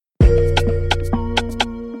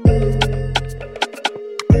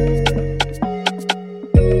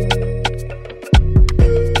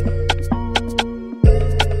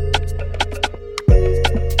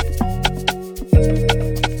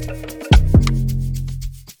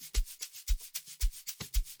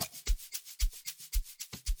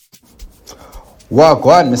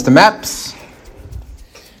Wagwan, Mr. Maps.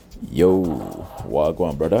 Yo,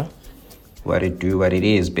 wagwan, brother. What it do, what it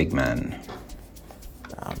is, big man.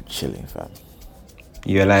 I'm chilling, fam.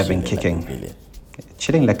 You alive and kicking. Like a villain.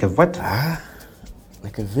 Chilling like a what?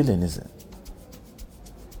 Like a villain, isn't it?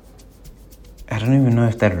 I don't even know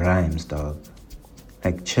if that rhymes, dog.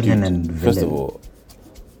 Like chilling Dude, and villain. First of all,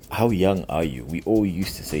 how young are you? We all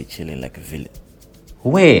used to say chilling like a villain.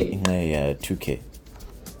 Where? In my 2K.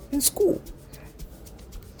 In school.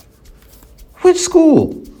 Which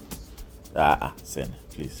school? Sen,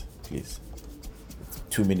 please. It's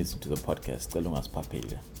 2 minutes into the podcast. Tell us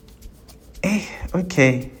Pape.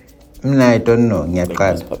 Okay. I don't know. Like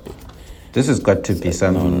Pape. This has got to be like,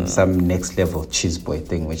 some no. next level cheese boy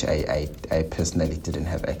thing, which I personally didn't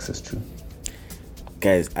have access to.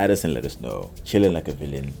 Guys, add us and let us know. Chilling like a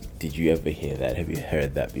villain. Did you ever hear that? Have you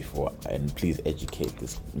heard that before? And please educate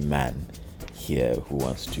this man here who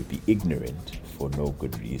wants to be ignorant for no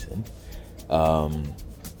good reason.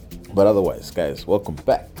 But otherwise, guys, welcome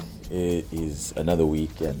back. It is another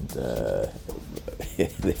week and the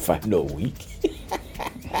final week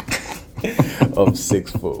of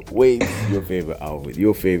 6 Foot. Wait, your favorite hour with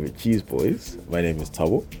your favorite cheese boys. My name is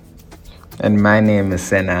Tabo. And my name is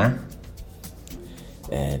Senna.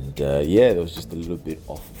 And there was just a little bit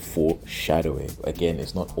of foreshadowing. Again,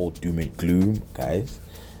 it's not all doom and gloom, guys.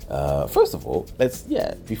 First of all,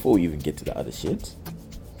 before we even get to the other shit,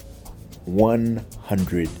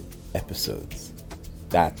 100 episodes.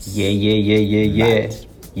 That's Yeah.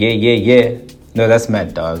 No, that's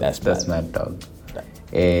mad, dog. That's mad, dog.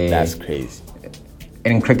 That's crazy.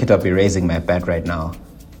 In cricket, I'll be raising my bat right now.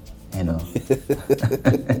 You know,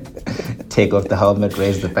 take off the helmet,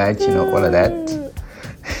 raise the bat. You know, all of that.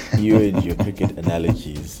 You and your cricket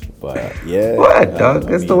analogies, but yeah. What, dog?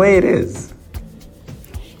 That's the way it is.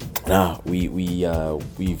 Nah,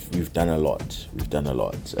 we've done a lot.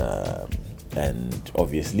 And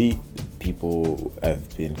obviously, people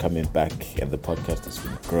have been coming back, and the podcast has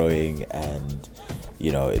been growing. And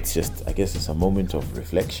it's just, I guess, it's a moment of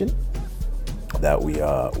reflection that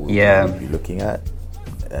we'll be looking at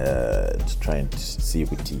to try and see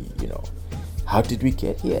how did we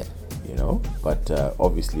get here. But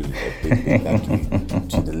obviously a big thank you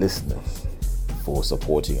to the listeners for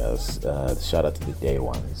supporting us. Shout out to the day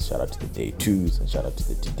ones, shout out to the day twos, and shout out to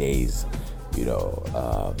the todays.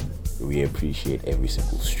 We appreciate every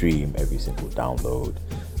single stream, every single download,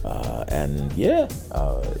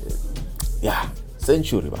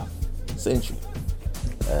 century.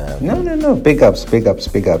 No, big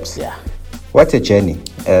ups. Yeah, what a journey.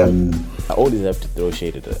 I always have to throw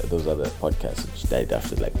shade at those other podcasts which died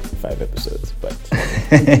after like 5 episodes, but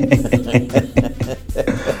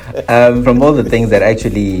from all the things that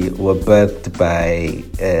actually were birthed by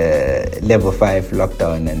level 5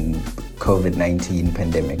 lockdown and COVID-19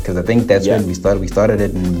 pandemic, because I think that's when we started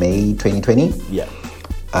it in May 2020.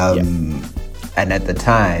 And at the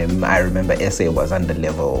time I remember SA was under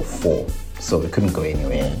level 4, so we couldn't go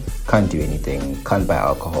anywhere, can't do anything, can't buy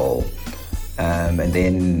alcohol. And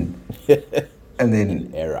then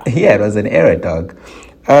an era. Yeah, it was an era, dog.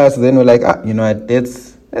 So then we're like,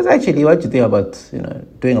 that's actually, what you think about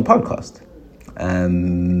doing a podcast. I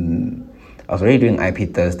was already doing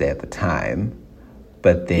IP Thursday at the time,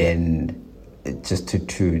 but then just to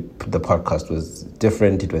the podcast was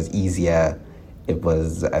different. It was easier. It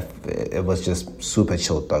was just super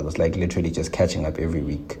chill, dog. It was like literally just catching up every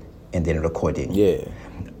week and then recording. Yeah.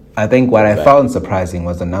 I think what I found surprising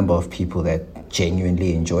was the number of people that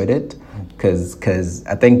genuinely enjoyed it, because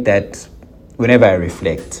I think that whenever I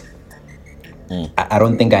reflect, I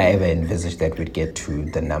don't think I ever envisaged that we'd get to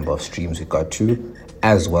the number of streams we got to,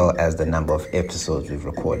 as well as the number of episodes we've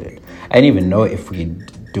recorded. I didn't even know if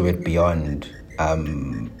we'd do it beyond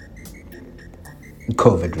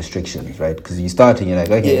COVID restrictions, right? Because you start and you're like,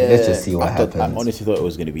 okay, let's just see what happens. I honestly thought it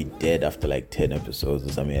was going to be dead after like 10 episodes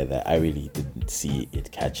or something like that. I really didn't see it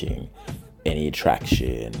catching any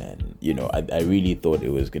traction, and I really thought it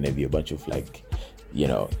was going to be a bunch of like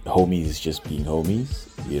homies just being homies,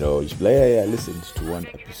 just be like, I listened to one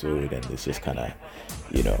episode, and it's just kind of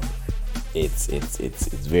it's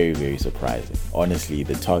very, very surprising. Honestly,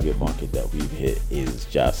 the target market that we've hit is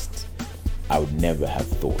just, I would never have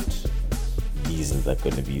thought these are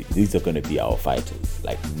going to be our fighters.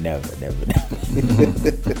 Like never.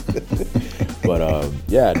 But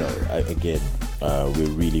we're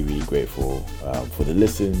really, really grateful for the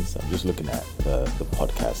listens. I'm just looking at the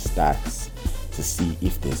podcast stats to see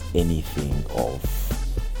if there's anything of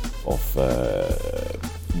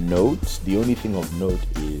note. The only thing of note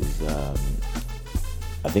is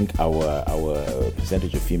I think our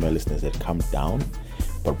percentage of female listeners had come down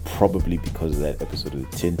but probably because of that episode of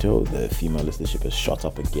Tinto, the female listenership has shot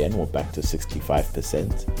up again. We're back to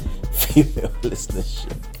 65% female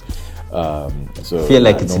listenership. So I feel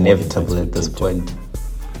like it's inevitable at this point.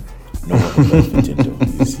 No more complaints for Tinto.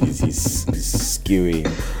 He's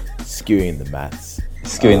skewing the maths,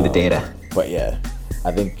 skewing the data. But yeah,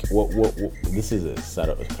 I think what this is a sort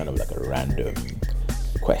of kind of like a random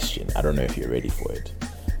question. I don't know if you're ready for it.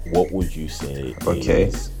 What would you say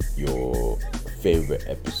is your favorite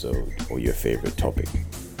episode or your favorite topic?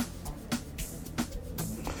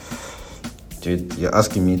 Dude, you're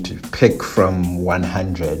asking me to pick from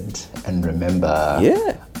 100 and remember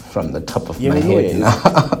from the top of my head now.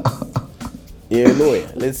 You're a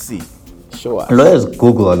lawyer. Let's see. Show us. Lawyers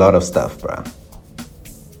Google a lot of stuff, bro.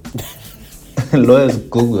 Lawyers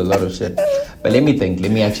Google a lot of shit. But let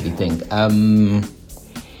me actually think.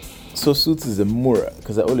 So Suits is a Mura,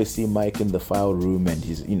 because I always see Mike in the file room and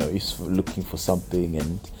he's looking for something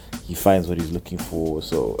and he finds what he's looking for.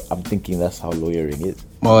 So I'm thinking that's how lawyering is.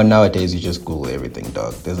 Well, nowadays you just Google everything,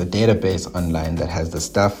 dog. There's a database online that has the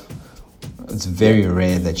stuff. It's very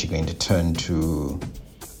rare that you're going to turn to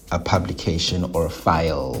a publication or a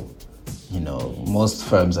file. Most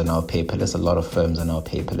firms are now paperless. A lot of firms are now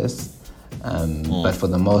paperless. But for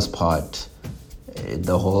the most part,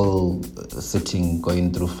 the whole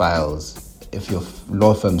going through files, if your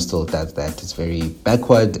law firm still does that, it's very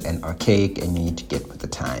backward and archaic and you need to get with the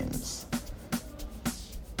times.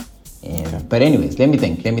 But anyways, let me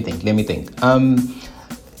think. There's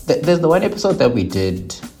the one episode that we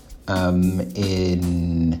did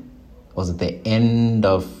was it the end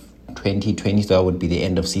of 2020? So that would be the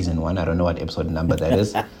end of season 1. I don't know what episode number that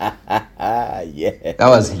is. Yeah, that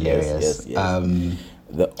was hilarious. Yes.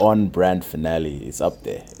 The on-brand finale is up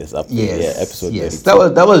there. It's up there. Yes, yeah, episode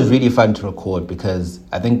 32. That was really fun to record because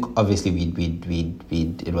I think obviously we'd been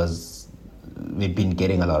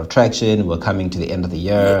getting a lot of traction. We're coming to the end of the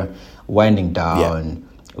year, winding down. Yeah.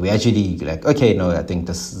 We actually I think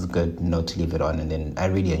this is a good note to leave it on. And then I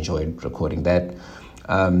really enjoyed recording that.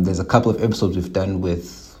 There's a couple of episodes we've done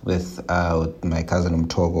with my cousin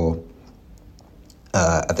Mtogo.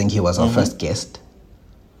 I think he was our first guest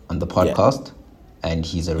on the podcast. Yeah. And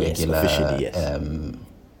he's a regular. Yes, officially, yes.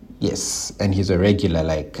 Yes, and he's a regular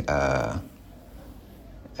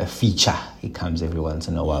a feature. He comes every once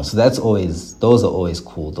in a while. So those are always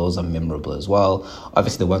cool. Those are memorable as well.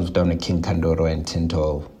 Obviously, the ones we've done with King Kandoro and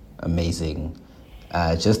Tinto, amazing.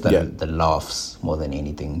 Just the laughs more than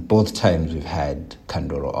anything. Both times we've had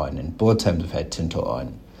Kandoro on, and both times we've had Tinto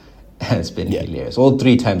on. It's been hilarious. All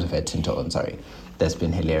 3 times we've had Tinto on. Sorry, that's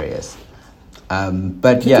been hilarious.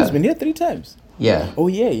 But Tinto's been here 3 times. Yeah. Oh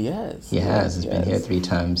yeah, he has. He has. He's been here 3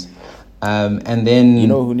 times. And then you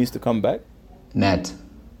know who needs to come back? Nat.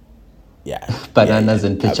 Yeah. Bananas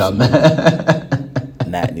and pajama.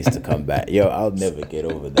 Nat needs to come back. Yo, I'll never get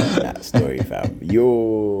over that Nat story, fam.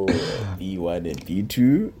 Yo, B1 and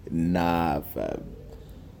B2, nah, fam.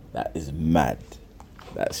 That is mad.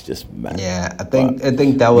 That's just mad. Yeah, I think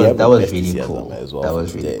that was really cool. Well, that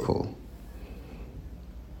was really cool.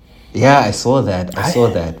 Yeah, I saw that.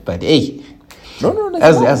 But hey, no.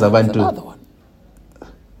 There's another one.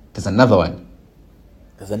 There's another one.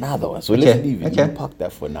 There's another one. So let's leave it. We'll park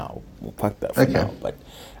that for now. Now. But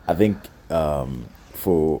I think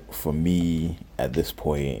for me at this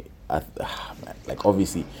point,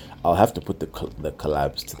 obviously I'll have to put the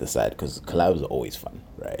collabs to the side because collabs are always fun,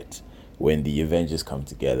 right? When the Avengers come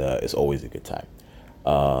together, it's always a good time.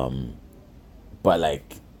 But I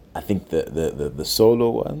think the solo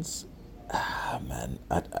ones, man,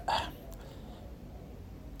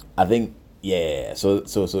 I think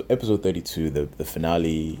So episode 32, the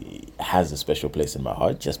finale has a special place in my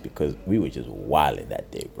heart just because we were just wilding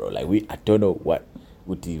that day, bro. I don't know what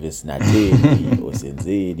Utivis Nateri or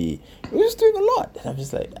Senzedi. We were just doing a lot, and I'm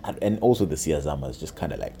just and also the Siazamas just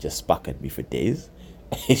kind of just sparked at me for days.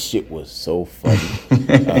 His shit was so funny.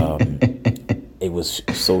 It was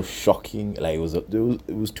so shocking. It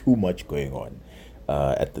was too much going on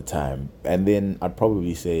at the time. And then I'd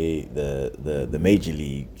probably say the Major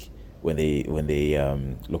League when they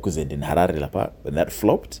Lokuzend in Harare Lapa, when that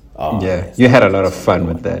flopped. You had a lot of fun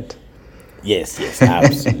with that. Yes,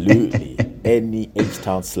 absolutely. Any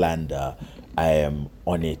H-Town slander, I am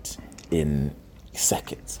on it in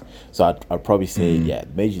seconds. So I'd probably say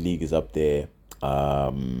Major League is up there.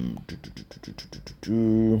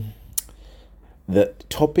 The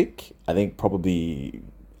topic, I think probably,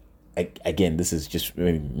 again, this is just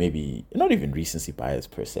maybe not even recency bias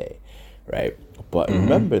per se, right? But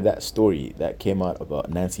remember that story that came out about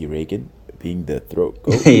Nancy Reagan being the throat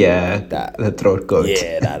goat? The throat goat.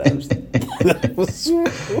 Yeah, that was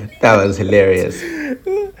that was hilarious.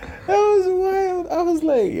 It I was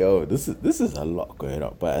like, yo, this is a lot going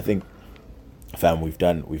on. But I think, fam, we've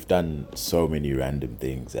done so many random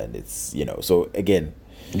things, and it's, so again,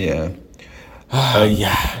 Yeah.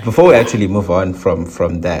 yeah. Before we actually move on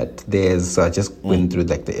from that, there's I just went through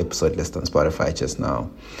like the episode list on Spotify just now.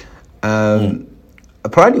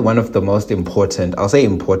 Probably one of the most important, I'll say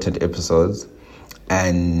important episodes,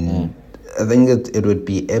 and I think it would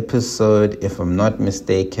be episode, if I'm not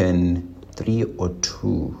mistaken, 3 or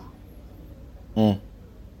 2.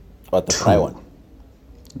 But the Pride one.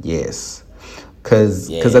 Yes. Because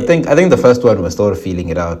I think the first one was sort of feeling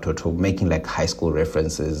it out or making like high school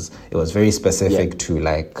references. It was very specific to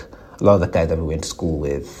like a lot of the guys that we went to school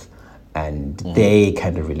with, and they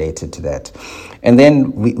kind of related to that. And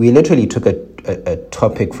then we literally took a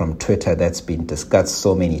topic from Twitter that's been discussed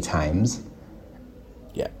so many times.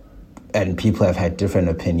 Yeah. And people have had different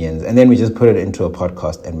opinions. And then we just put it into a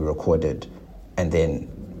podcast and we recorded. And then,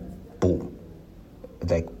 boom,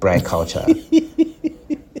 like bright culture.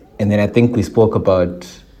 And then I think we spoke about,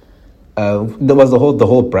 there was the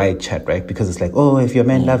whole bride chat, right? Because it's like, oh, if your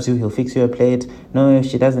man loves you, he'll fix you a plate. No, if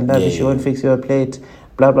she doesn't love you, she won't fix you a plate.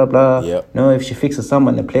 Blah, blah, blah. Yep. No, if she fixes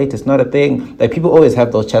someone a plate, it's not a thing. Like, people always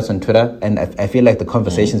have those chats on Twitter. And I feel like the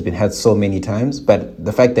conversation's been had so many times. But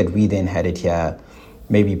the fact that we then had it here,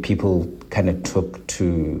 maybe people kind of took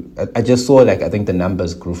to... I just saw, like, I think the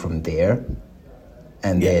numbers grew from there.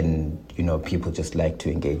 And then... people just like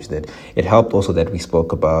to engage that. It helped also that we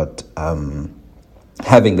spoke about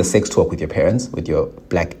having the sex talk with your parents, with your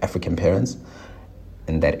Black African parents,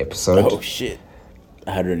 in that episode. Oh shit!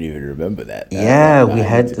 I don't even remember that. Yeah, we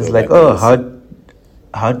had this like,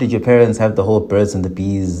 how did your parents have the whole birds and the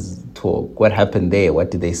bees talk? What happened there?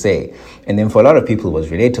 What did they say? And then for a lot of people, it was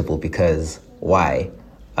relatable because why?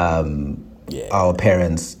 Our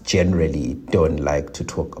parents generally don't like to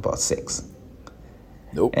talk about sex.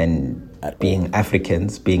 Nope. And being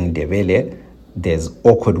Africans, being Ndebele, there's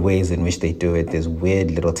awkward ways in which they do it. There's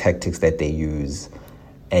weird little tactics that they use.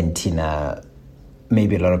 And Tina,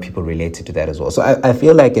 maybe a lot of people related to that as well. So I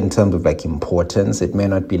feel like in terms of like importance, it may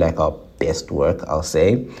not be like our best work, I'll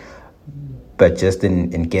say. But just in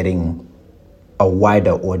getting a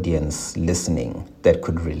wider audience listening that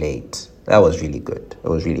could relate, that was really good. It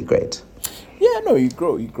was really great. Yeah, no, you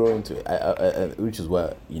grow into it, which is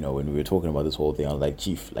why, when we were talking about this whole thing, I was like,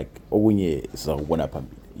 Chief, like, is a one-up,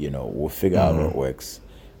 we'll figure out what works,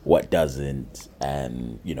 what doesn't,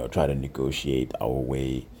 and, try to negotiate our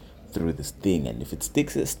way through this thing. And if it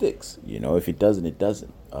sticks, it sticks, if it doesn't, it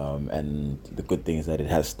doesn't. And the good thing is that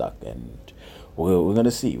it has stuck, and we're going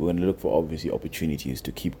to see. We're going to look for, obviously, opportunities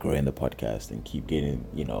to keep growing the podcast and keep getting,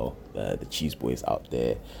 the Cheese Boys out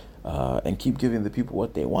there, and keep giving the people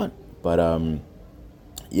what they want. But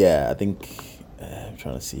I think I'm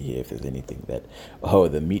trying to see here if there's anything that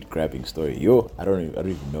the meat grabbing story. I don't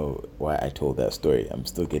even know why I told that story. I'm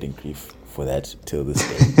still getting grief for that till this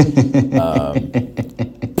day.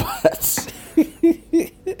 But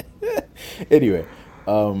anyway,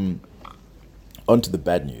 on to the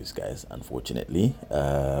bad news, guys. Unfortunately,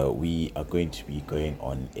 we are going to be going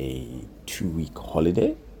on a 2-week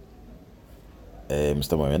holiday.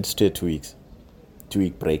 Mr. Mohammed, stay 2 weeks.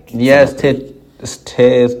 2-week break. Yes,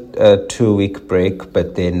 stay a 2-week break,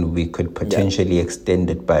 but then we could potentially extend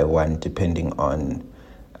it by 1 depending on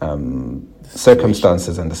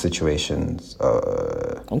circumstances and the situations.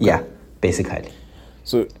 Yeah, basically.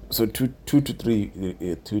 So 2 to 3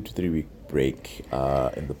 week break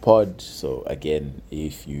in the pod. So again,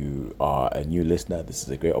 if you are a new listener, this is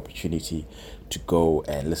a great opportunity to go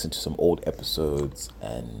and listen to some old episodes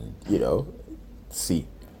and see.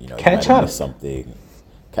 Catch up. Something.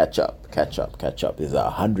 Catch up. There's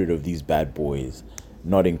 100 of these bad boys,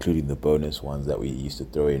 not including the bonus ones that we used to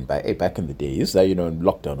throw in back in the day. Used to,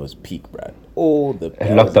 lockdown was peak, bruh. All the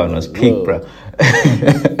lockdown was peak, bruh.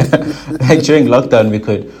 Like during lockdown, we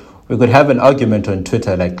could have an argument on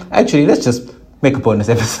Twitter, like, actually, let's just make a bonus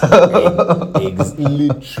episode.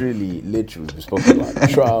 Literally, we spoke about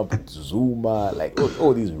Trump, Zuma, like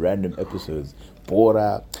all these random episodes,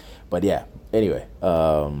 Bora. But yeah, anyway,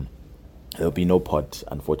 there'll be no pod,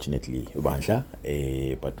 unfortunately, Ubanja.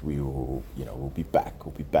 But we will, we'll be back.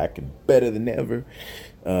 We'll be back and better than ever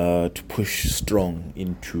to push strong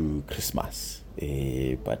into Christmas.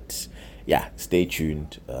 But yeah, stay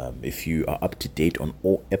tuned. If you are up to date on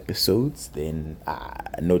all episodes, then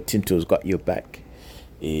I know Tinto's got your back.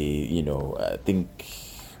 I think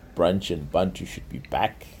Brunch and Bantu should be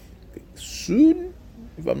back soon.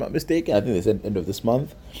 if I'm not mistaken. I think they said end of this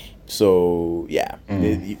month. So yeah,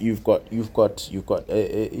 you've got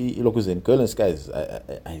Ilokuzin, Girl and Skies.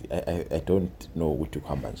 I don't know what to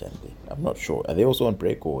come and I'm not sure. Are they also on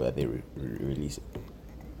break or are they releasing?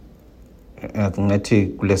 I think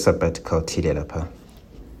ngathi kule sabbatical thile lapha.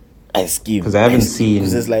 I scheme because I haven't seen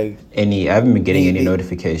like any. I haven't been getting any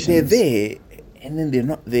notifications. They're there, and then they're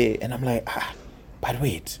not there, and I'm like, but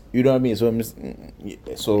wait, you know what I mean? So I'm just,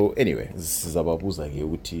 so anyway, this is about like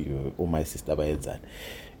oh my sister by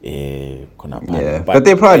yeah, but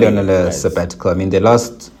they're probably on a sabbatical. I mean, the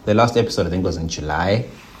last episode I think was in July.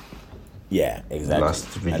 Yeah, exactly. The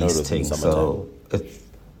last release thing. So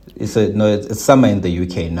it's summer in the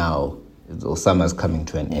UK now. Summer's coming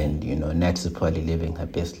to an end. You know, Nat is probably living her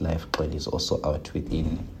best life. But is also out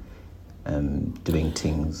within doing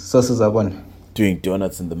things. So Sizabon. Doing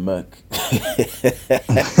donuts in the Merc.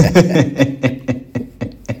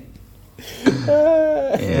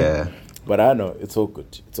 Yeah. But I know it's all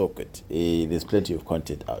good. It's all good. There's plenty of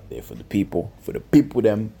content out there for the people.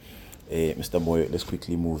 Them. Mr. Moyo, let's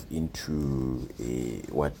quickly move into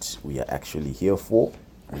what we are actually here for,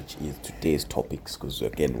 which is today's topics, because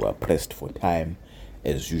again we're pressed for time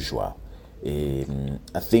as usual.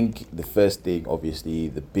 I think the first thing, obviously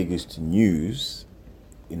the biggest news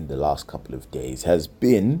in the last couple of days has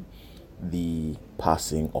been the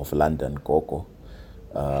passing of London Coco.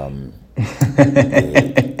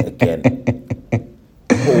 Again,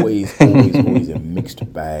 always a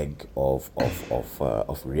mixed bag of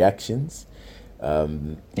reactions.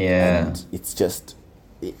 And it's just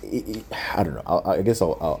I don't know. I guess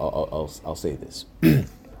I'll say this.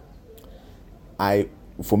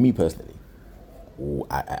 For me personally,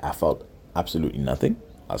 I felt absolutely nothing.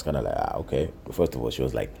 I was kind of like, okay. First of all, she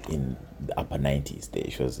was like in the upper 90s there.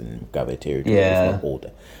 She was in Gave territory, if not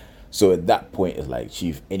older. So at that point, it's like,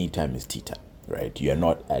 Chief, anytime is tea time, right? You're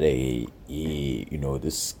not at a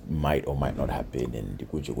this might or might not happen, and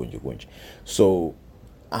so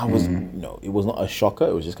I was, it was not a shocker.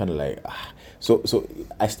 It was just kind of like, So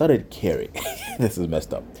I started caring. This is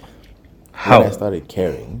messed up. How? When I started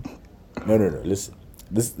caring, no. Listen,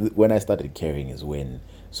 when I started caring is when.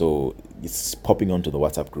 So it's popping onto the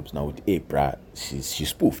WhatsApp groups now with, hey, brah, she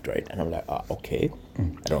spoofed, right? And I'm like, okay, I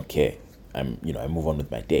don't care. I move on with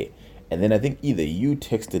my day. And then I think either you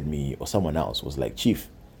texted me or someone else was like, Chief,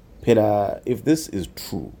 Peter, if this is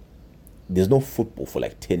true, there's no football for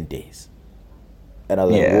like 10 days. And I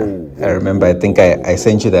was like, whoa, I remember. I think I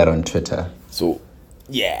sent you that on Twitter. So,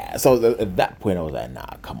 yeah. So at that point, I was like,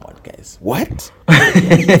 nah, come on, guys. What?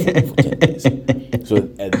 So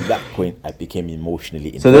at that point, I became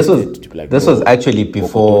emotionally invested. So this was actually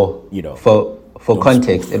before, for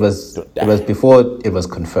context, it was before it was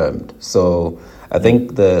confirmed. So I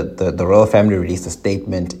think the royal family released a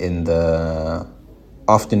statement in the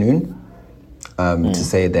afternoon to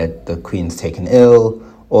say that the Queen's taken ill.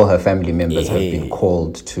 All her family members have been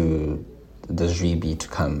called to the Zribi to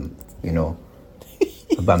come,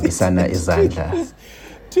 Bambisana Izandla.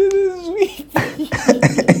 To the Zribi.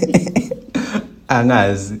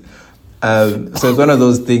 Angaz. So it's one of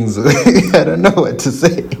those things, I don't know what to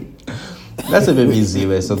say. That's a bit easy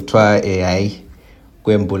way. So try AI.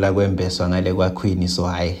 Kwembula kwembeswa ngale kwa Queen so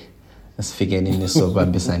high. Asifikeni so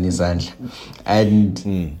Bambisana Izandla.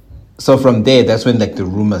 And so from there, that's when like the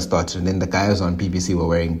rumors started, and then the guys on BBC were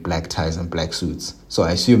wearing black ties and black suits. So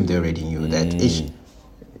I assumed they already knew that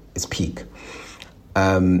it's peak.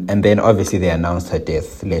 And then obviously they announced her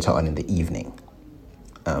death later on in the evening.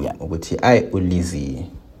 Which Ulizi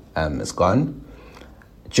is gone.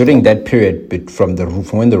 During that period, from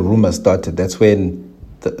when the rumors started, that's when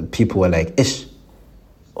the people were like, "Ish,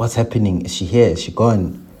 what's happening? Is she here? Is she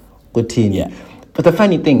gone? Good team." Yeah. But the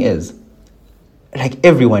funny thing is, like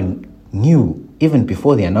everyone knew even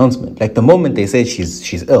before the announcement. Like the moment they said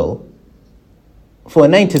she's ill, for a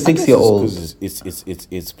 96-year-old,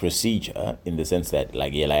 it's procedure in the sense that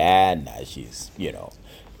like you're like nah, she's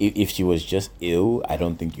if she was just ill, I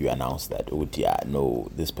don't think you announce that. No,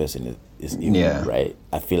 this person is ill, right?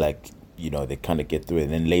 I feel like they kind of get through it,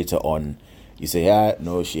 and then later on you say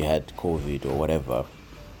no, she had COVID or whatever,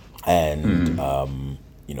 and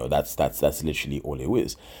that's literally all it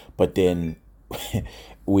is. But then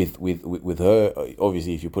with her,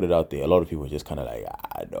 obviously, if you put it out there, a lot of people are just kind of like,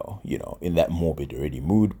 no, in that morbid already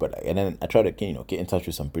mood. But and then I try to get in touch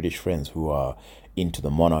with some British friends who are into the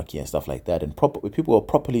monarchy and stuff like that, and people are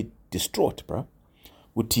properly distraught, bro.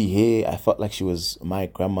 Uti, hey, I felt like she was my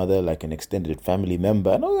grandmother, like an extended family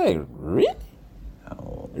member, and I was like, really?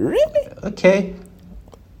 Really? Okay.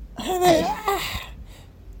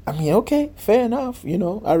 I mean, okay, fair enough.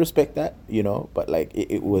 I respect that. But like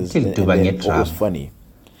it was. What was funny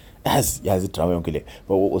Has it drama yonkile.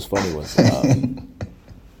 But what was funny was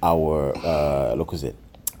our look was it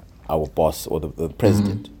our boss or the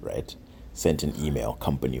president, right, sent an email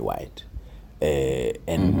company wide,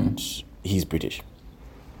 and he's British,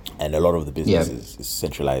 and a lot of the business is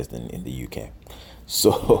centralized in the UK.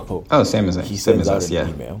 So same as he same sends as out us, an yeah.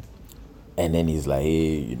 email, and then he's like,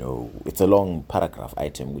 hey, it's a long paragraph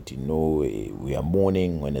item with we are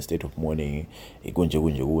mourning, we're in a state of mourning. Gunje,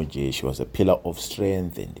 gunje, gunje. She was a pillar of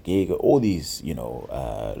strength, and all these,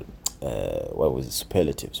 what was it,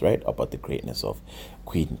 superlatives, right, about the greatness of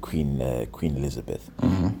Queen Elizabeth.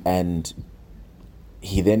 And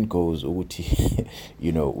he then goes,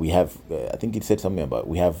 we have, I think he said something about,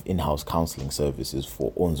 we have in-house counseling services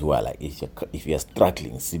for Onzua. Like if you're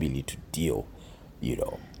struggling civilly to deal, you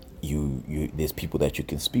there's people that you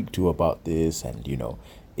can speak to about this, and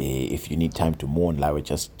if you need time to mourn, like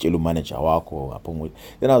just chelu manager wako.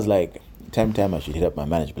 Then I was like, time I should hit up my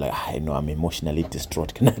manager, be like, I know I'm emotionally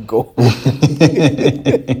distraught, can I go?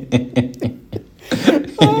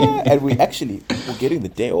 And we're getting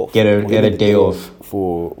the day off. Get a day off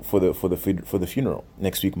for the funeral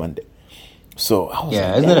next week Monday. So I was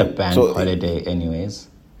isn't it a bank holiday anyways?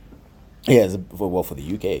 Yeah, for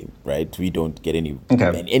the UK, right? We don't get any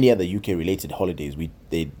and any other UK related holidays.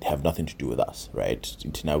 They have nothing to do with us, right?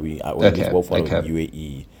 Now we follow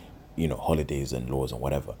UAE, holidays and laws and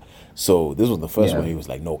whatever. So this was the first one. He was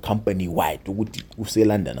like, no, company wide. We say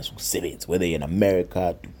London as whether you're in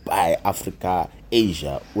America, Dubai, Africa,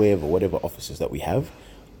 Asia, whatever offices that we have,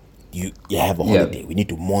 you have a holiday. We need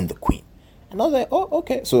to mourn the Queen. And I was like, oh,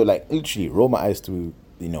 okay. So like literally roll my eyes to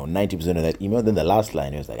 90% of that email. Then the last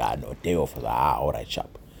line, he was like, no, day off. I was like, all right,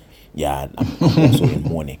 chap. Yeah, I'm also in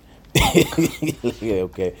mourning.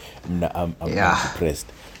 Okay, I'm depressed.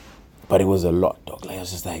 But it was a lot, dog. Like I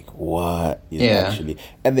was just like, what is actually?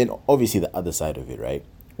 And then obviously the other side of it, right,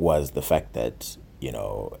 was the fact that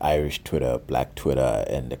Irish Twitter, Black Twitter,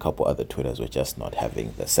 and a couple other Twitters were just not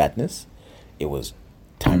having the sadness. It was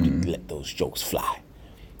time to let those jokes fly,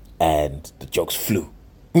 and the jokes flew.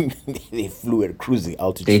 They flew at cruising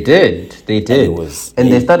altitude. They did.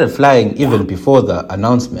 And they started flying even before the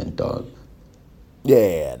announcement, dog.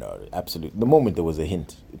 Yeah, no, absolutely. The moment there was a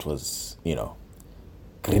hint, it was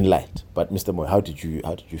green light. But Mr. Moy, how did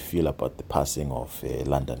you feel about the passing of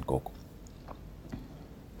London Goku?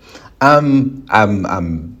 I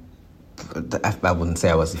wouldn't say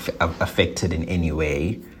I was affected in any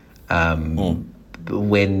way.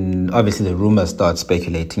 When obviously the rumors start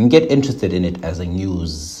speculating, you get interested in it as a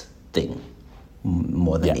news thing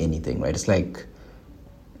more than anything, right? It's like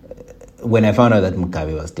when I found out that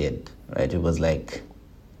Mugabe was dead, right? It was like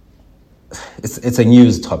it's a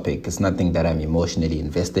news topic. It's nothing that I'm emotionally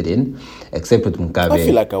invested in, except with Mugabe. I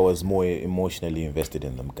feel like I was more emotionally invested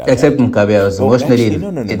in the Mugabe. Except Mugabe, I was emotionally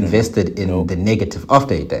invested in the negative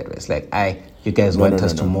after he died. It's like, you guys want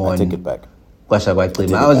us to mourn. I take it back. I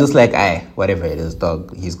was just like, whatever it is,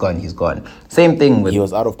 dog. He's gone. Same thing with. He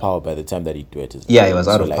was out of power by the time that he did it. Yeah, he was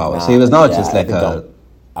out of power. So he was now just like an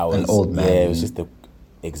old man. Yeah, it was just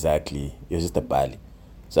exactly. It was just a bali.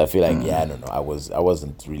 So I feel like I don't know. I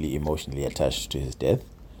wasn't really emotionally attached to his death.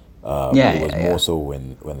 It was more so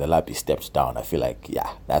when the Lapi stepped down. I feel like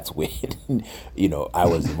that's weird. I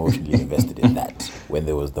was emotionally invested in that when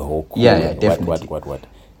there was the whole definitely. What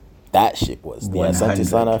that shit was the Asante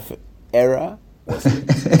Sana era.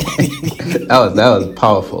 that was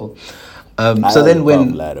powerful. So then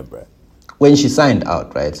when she signed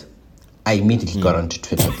out, right, I immediately got onto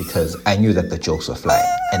Twitter because I knew that the jokes were flying,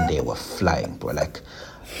 and they were flying, bro. Like,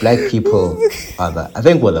 black people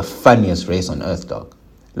we're the funniest race on earth, dog.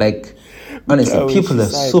 Like, honestly, people are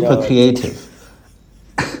super creative.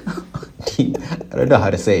 I don't know how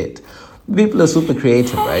to say it. People are super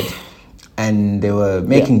creative, right? And they were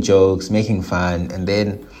making jokes, making fun, and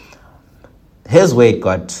then here's where it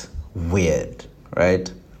got weird,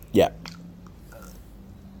 right? Yeah.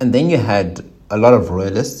 And then you had a lot of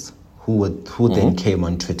royalists who then came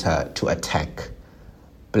on Twitter to attack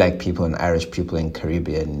black people and Irish people and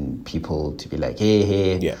Caribbean people, to be like,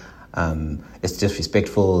 hey, it's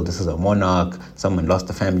disrespectful. This is a monarch. Someone lost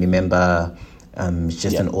a family member. It's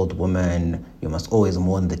just an old woman. You must always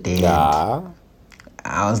mourn the dead. Yeah.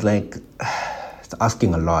 I was like, it's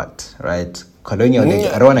asking a lot, right? Colonial legacy.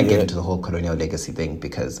 I don't want to get into the whole colonial legacy thing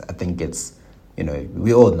because I think it's,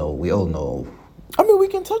 we all know. I mean, we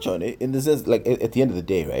can touch on it in the sense, like, at the end of the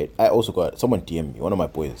day, right? I also got someone DM'd me. One of my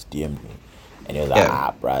boys DM'd me, and he was like,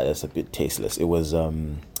 bruh, that's a bit tasteless. It was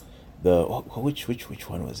which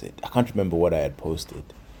one was it? I can't remember what I had posted.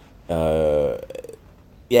 It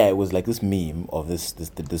was like this meme of this.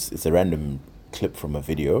 It's a random clip from a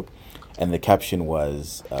video, and the caption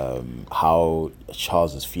was how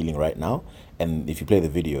Charles is feeling right now. And if you play the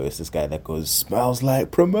video, it's this guy that goes, "Smells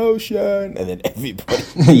like promotion," and then everybody.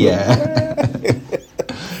 Yeah.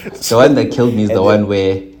 The one that killed me is the one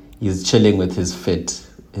where he's chilling with his fit,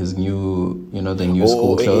 his new, the new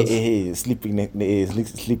school clothes. Sleeping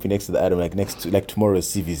next to the Adam, like tomorrow's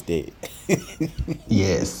CV's day.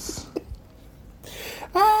 Yes.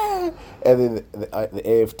 And then the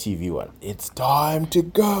AFTV one. It's time to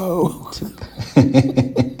go.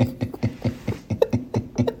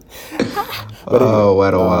 But anyway,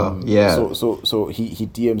 what a wow. Yeah. So he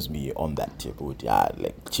DMs me on that tip.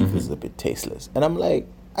 Chief is a bit tasteless, and I'm like,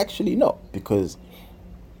 actually no, because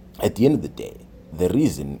at the end of the day, the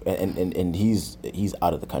reason and he's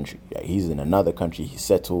out of the country. Right? He's in another country. He's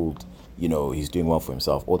settled. He's doing well for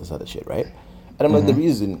himself. All this other shit, right? And I'm like, the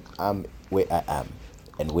reason I'm where I am,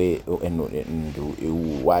 and why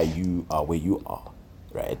you are where you are,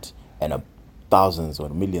 right? And thousands or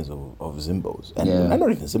millions of Zimbos, and not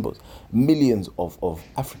even Zimbos, millions of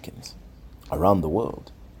Africans around the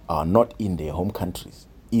world are not in their home countries,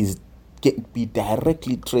 be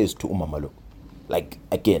directly traced to Umamalo. Like,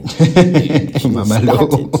 again, she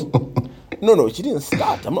started. No, she didn't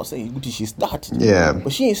start. I'm not saying she started. Yeah.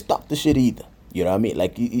 But she ain't stopped the shit either. You know what I mean?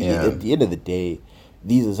 Like, at the end of the day,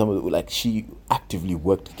 these are some of the, like, she actively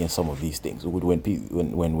worked against some of these things.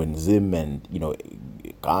 When Zim and,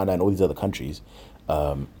 Ghana and all these other countries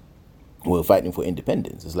were fighting for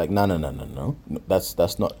independence. It's like, no.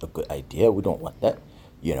 That's not a good idea. We don't want that,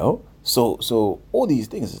 So all these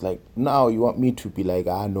things, it's like, now you want me to be like,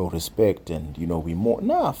 no respect and, we more.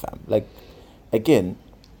 Nah, fam. Like, again,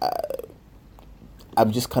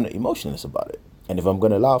 I'm just kind of emotionless about it. And if I'm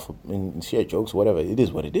going to laugh and share jokes, whatever, it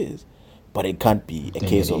is what it is. But it can't be a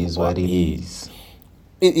case of what it is.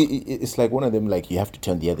 It's like one of them, like, you have to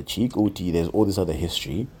turn the other cheek. There's all this other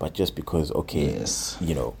history, but just because,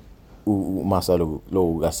 Masalo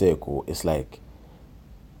Lo Gaseko, it's like,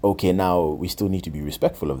 okay, now we still need to be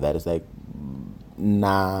respectful of that. It's like,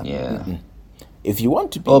 nah. Yeah. If you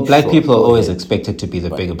want to be. Well, black people are always expected to be the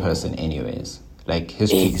bigger person, anyways. Like,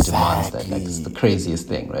 history demands that. Like, it's the craziest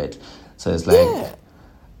thing, right? So it's like,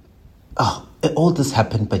 all this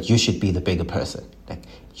happened, but you should be the bigger person. Like,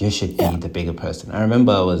 you should be the bigger person. I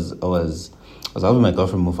remember I was helping my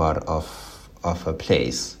girlfriend move out of her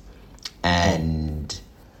place, and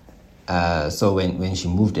so when she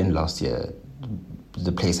moved in last year,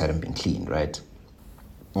 the place hadn't been cleaned, right?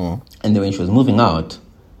 And then when she was moving out,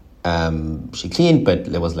 she cleaned, but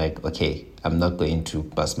it was like, okay, I'm not going to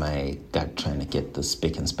bust my gut trying to get the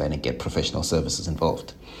spick and span and get professional services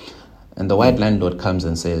involved. And the white landlord comes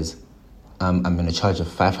and says, I'm going to charge a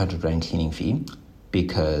 500 Rand cleaning fee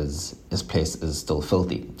because this place is still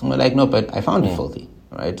filthy. And we're like, no, but I found it filthy,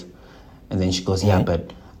 right? And then she goes,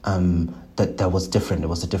 but that was different. It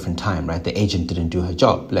was a different time, right? The agent didn't do her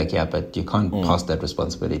job. Like, but you can't pass that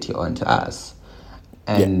responsibility on to us.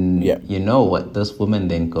 And you know what? This woman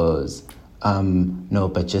then goes, no,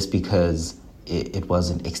 but just because it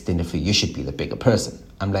wasn't extended for you should be the bigger person.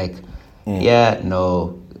 I'm like,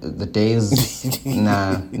 no, the days,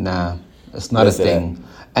 nah. It's not a thing.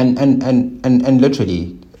 And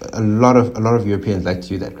literally a lot of Europeans like to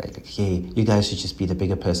do that, right? Like, hey, you guys should just be the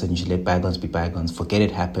bigger person. You should let bygones be bygones. Forget it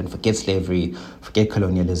happened. Forget slavery. Forget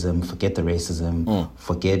colonialism. Forget the racism.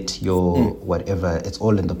 Forget your whatever. It's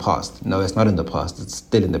all in the past. No, it's not in the past. It's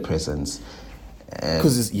still in the present.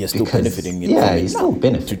 Because you're still benefiting. You still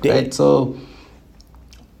benefit today. Right? So,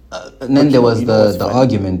 and then there was the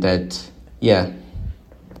argument that,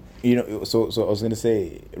 So I was going to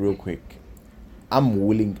say real quick, I'm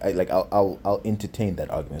willing. I'll entertain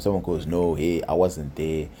that argument. Someone goes, no, hey, I wasn't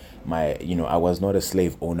there. I was not a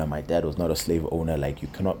slave owner. My dad was not a slave owner. Like, you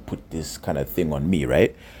cannot put this kind of thing on me,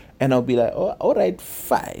 right? And I'll be like, oh, all right,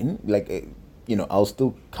 fine. Like, I'll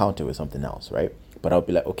still counter with something else, right? But I'll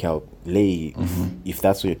be like, okay, I'll lay if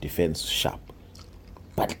that's your defense sharp.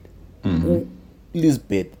 But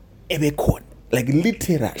Lisbeth Ebekon, like,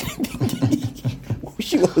 literally,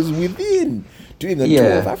 she was within doing a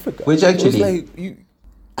tour of Africa. Which actually, like,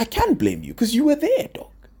 I can't blame you because you were there, dog.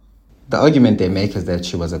 The argument they make is that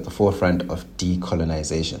she was at the forefront of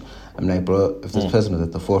decolonization. I'm like, bro, if this person was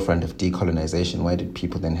at the forefront of decolonization, why did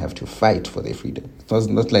people then have to fight for their freedom? It was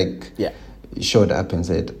not like you showed up and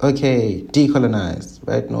said, okay, decolonize,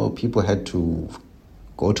 right? No, people had to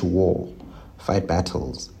go to war, fight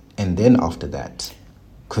battles, and then after that,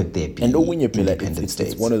 could there be independent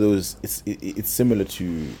states? It's one of those. It's similar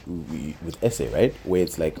to with SA, right? Where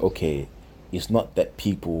it's like, okay, it's not that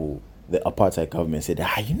the apartheid government said,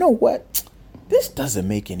 you know what, this doesn't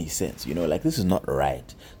make any sense. Like, this is not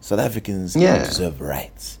right. South Africans deserve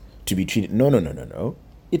rights to be treated. No.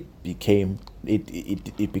 It became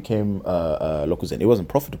Lokuzen. It wasn't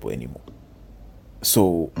profitable anymore.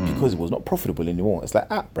 So because it was not profitable anymore, it's like,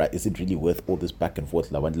 right, is it really worth all this back and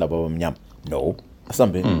forth? No,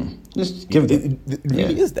 something. Just give it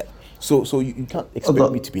really is that. So you can't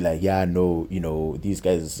expect me to be like, these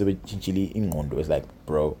guys are chinchili in Mondo. It's like,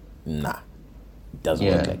 bro, nah, it doesn't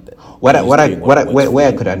work like that. Where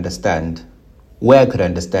I could understand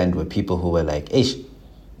were people who were like,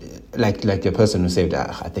 like the person who said,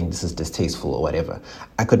 I think this is distasteful or whatever.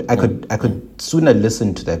 I could sooner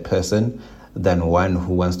listen to that person than one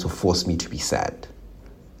who wants to force me to be sad.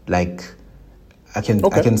 Like, I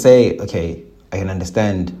can say, okay, I can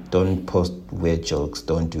understand, don't post weird jokes,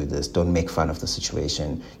 don't do this, don't make fun of the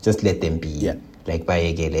situation, just let them be. Yeah. Like,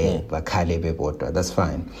 that's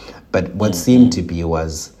fine. But what seemed to be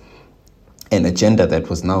was an agenda that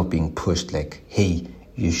was now being pushed, like, hey,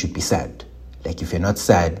 you should be sad. Like, if you're not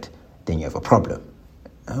sad, then you have a problem.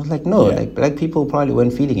 I was like, no, like, black people probably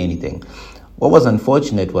weren't feeling anything. What was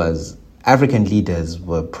unfortunate was African leaders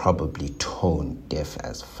were probably tone deaf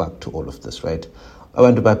as fuck to all of this, right? I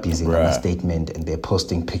went about busy on a statement and they're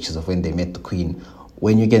posting pictures of when they met the Queen,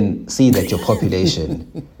 when you can see that your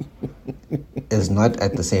population is not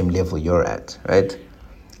at the same level you're at, right?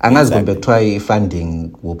 And exactly.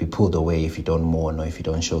 Funding will be pulled away if you don't mourn or if you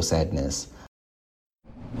don't show sadness.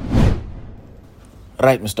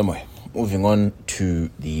 Right, Mr. Moy. Moving on to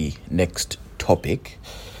the next topic.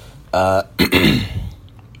 I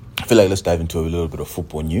feel like let's dive into a little bit of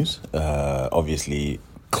football news. Obviously,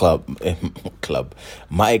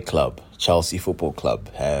 my club, Chelsea Football Club,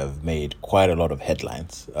 have made quite a lot of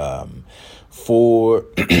headlines for,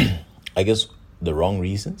 I guess, the wrong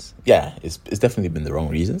reasons. Yeah, it's definitely been the wrong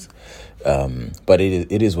reasons. But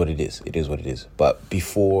it is what it is. It is what it is. But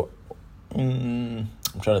before, I'm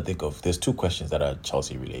trying to think of, there's two questions that are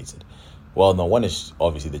Chelsea related. Well, no, one is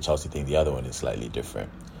obviously the Chelsea thing. The other one is slightly different.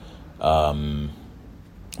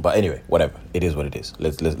 But anyway, whatever. It is what it is.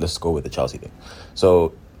 Let's go with the Chelsea thing.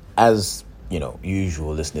 So, as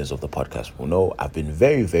usual listeners of the podcast will know, I've been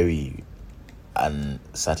very, very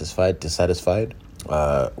dissatisfied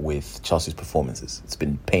with Chelsea's performances. It's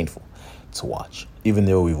been painful to watch. Even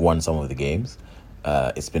though we've won some of the games,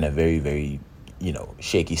 it's been a very, very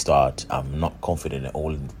shaky start. I'm not confident at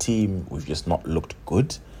all in the team. We've just not looked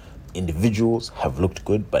good. Individuals have looked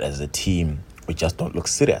good, but as a team, we just don't look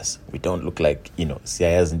serious. We don't look like,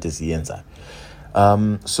 Siayas and Sienza.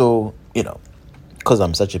 So, because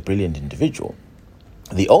I'm such a brilliant individual,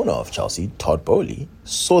 the owner of Chelsea, Todd Bowley,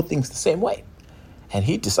 saw things the same way. And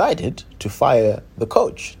he decided to fire the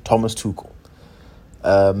coach, Thomas Tuchel.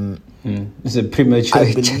 It's a premature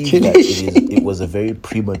I believe that it was a very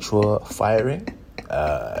premature firing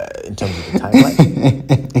in terms of the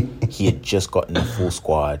timeline. He had just gotten a full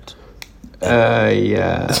squad.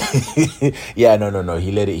 Yeah, no.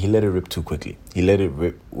 He let it rip too quickly. He let it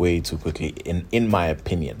rip way too quickly, in my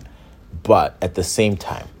opinion. But at the same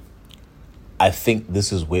time, I think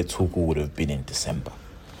this is where Tuchel would have been in December.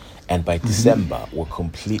 And by December, we're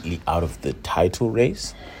completely out of the title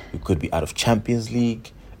race. We could be out of Champions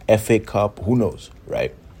League, FA Cup, who knows,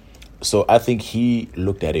 right? So I think he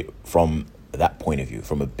looked at it from that point of view,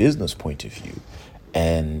 from a business point of view,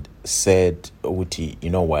 and said, Uti, you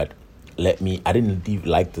know what? I didn't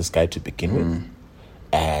like this guy to begin with.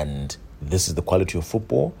 And this is the quality of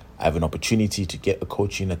football. I have an opportunity to get a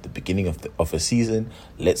coach in at the beginning of a season.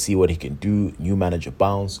 Let's see what he can do. New manager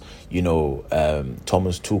bounce.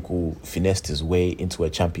 Thomas Tuchel finessed his way into a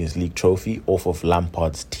Champions League trophy off of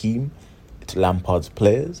Lampard's team, to Lampard's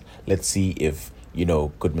players. Let's see if,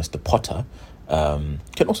 good Mr. Potter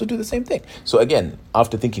can also do the same thing. So again,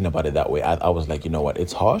 after thinking about it that way, I was like, you know what,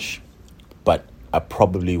 it's harsh, but I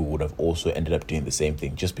probably would have also ended up doing the same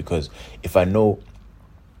thing, just because if I know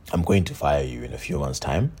I'm going to fire you in a few months'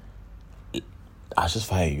 time, I'll just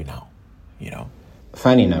fire you now,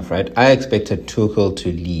 Funny enough, right? I expected Tuchel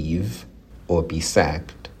to leave or be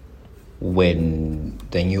sacked when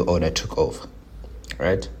the new owner took over,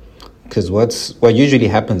 right? Because what usually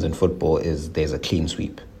happens in football is there's a clean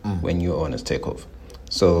sweep when new owners take over.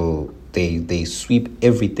 So they sweep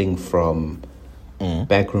everything from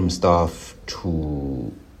backroom staff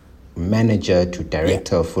to manager to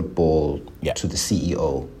director of football to the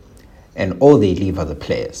CEO, and all they leave are the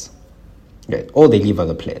players. Right, all they leave are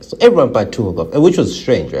the players. So everyone but Tuchel, which was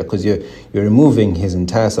strange, right? Because you're removing his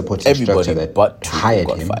entire supporting structure that hired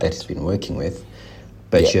him, that he's been working with,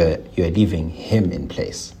 but you're leaving him in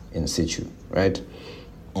place, in situ, right?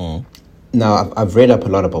 Now, I've read up a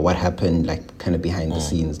lot about what happened, like kind of behind the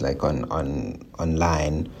scenes, like on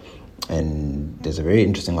online, and there's a very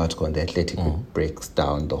interesting article on The Athletic that breaks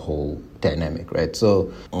down the whole dynamic, right?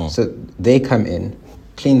 So they come in,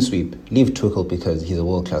 clean sweep, leave Tuchel because he's a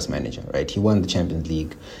world-class manager, right? He won the Champions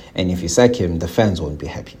League, and if you sack him, the fans won't be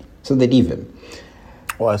happy. So they leave him.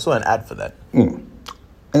 Oh, I saw an ad for that. And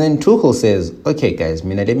then Tuchel says, okay, guys,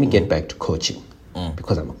 let me get back to coaching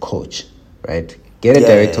because I'm a coach, right? Get a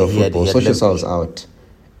director of football, sort yourselves out.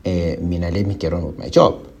 Let me get on with my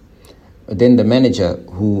job. But then the manager,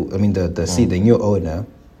 the new owner,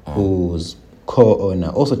 who's co-owner,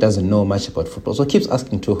 also doesn't know much about football, so keeps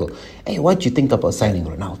asking Tuchel, hey, what do you think about signing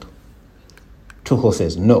Ronaldo? Tuchel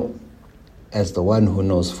says, no. As the one who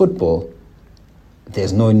knows football,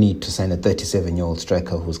 there's no need to sign a 37-year-old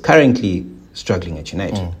striker who's currently struggling at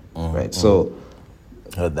United, right? So,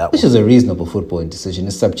 heard that which is a reasonable footballing decision.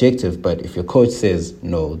 It's subjective, but if your coach says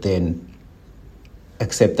no, then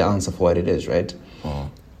accept the answer for what it is, right?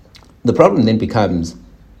 The problem then becomes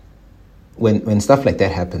when stuff like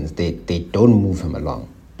that happens, they don't move him along,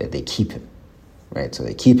 that they keep him, right? So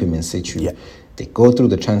they keep him in situ. Yeah. They go through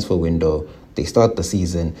the transfer window. They start the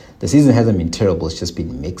season. The season hasn't been terrible. It's just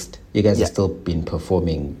been mixed. You guys have still been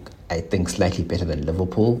performing, I think, slightly better than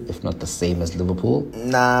Liverpool, if not the same as Liverpool.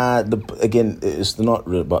 Nah, again, it's not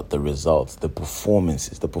about the results. The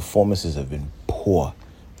performances have been poor.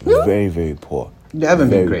 Very, very poor. They haven't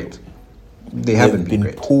been great. They haven't been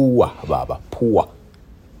great. Poor, Baba. Poor.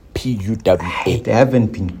 P-U-W-A. They haven't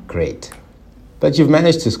been great. But you've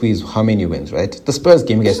managed to squeeze how many wins, right? The Spurs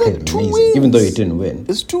game you guys played amazing, even though you didn't win.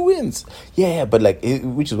 It's 2 wins. Yeah, but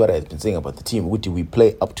which is what I've been saying about the team. Do we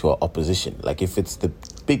play up to our opposition? Like, if it's the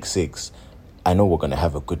Big Six, I know we're going to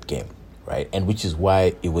have a good game, right? And which is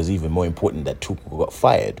why it was even more important that Tuchel got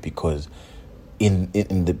fired, because in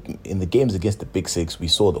the games against the Big Six, we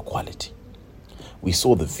saw the quality. We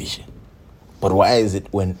saw the vision. But why is it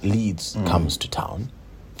when Leeds comes to town,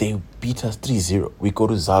 they beat us 3-0. We go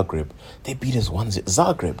to Zagreb, they beat us 1-0.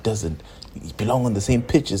 Zagreb doesn't belong on the same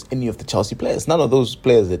pitch as any of the Chelsea players. None of those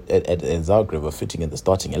players at Zagreb are fitting in the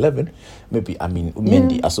starting 11. Maybe,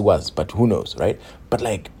 Mendy, Asuaz, but who knows, right? But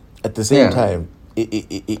at the same time,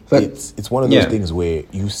 it's one of those things where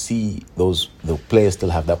you see the players still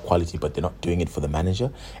have that quality, but they're not doing it for the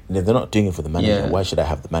manager. And if they're not doing it for the manager, why should I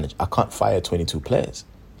have the manager? I can't fire 22 players.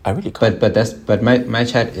 I really can't. But my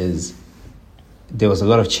chat is, there was a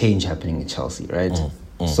lot of change happening in Chelsea, right?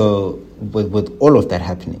 So with all of that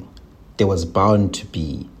happening, there was bound to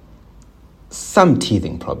be some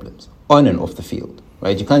teething problems on and off the field,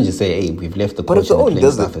 right? You can't just say, hey, we've left the coach and the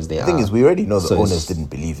playing staff as they are. The thing is, we already know the owners didn't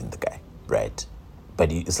believe in the guy, right?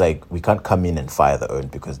 But it's like, we can't come in and fire the owner,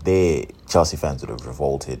 because Chelsea fans would have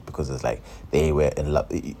revolted, because it's like they were in love.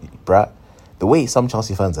 Bruh, the way some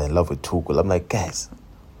Chelsea fans are in love with Tuchel, I'm like, guys,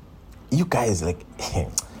 you guys,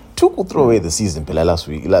 Tuchel threw away the season last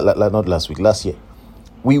year.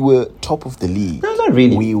 We were top of the league. No, not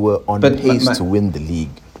really. We were on pace to win the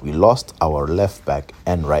league. We lost our left back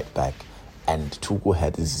and right back, and Tuchel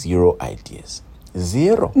had 0 ideas.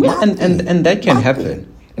 0. Yeah, and that can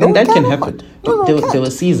happen. And that can happen. There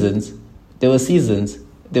were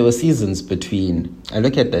seasons between, I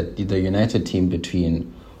look at the United team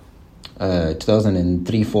between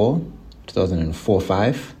 2003-04,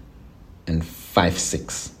 2004-05, and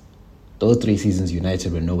 5-6. Those 3 seasons,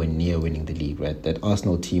 United were nowhere near winning the league, right? That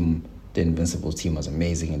Arsenal team, the Invincibles team, was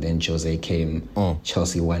amazing. And then Jose came,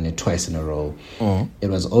 Chelsea won it twice in a row. It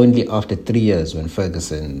was only after 3 years when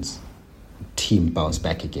Ferguson's team bounced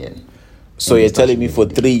back again. So you're telling me for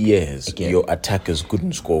 3 years, your attackers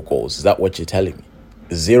couldn't score goals? Is that what you're telling me?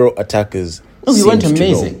 0 attackers. No, we weren't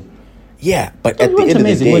amazing. Yeah, but at the end of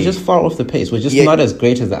the day, we're just far off the pace. We're just not as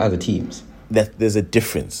great as the other teams. There's a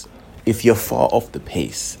difference. If you're far off the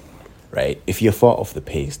pace, right? If you're far off the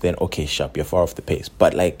pace, then okay, sharp, you're far off the pace.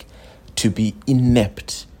 But to be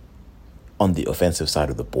inept on the offensive side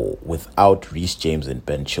of the ball without Reece James and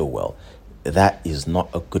Ben Chilwell, that is not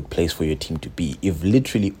a good place for your team to be. If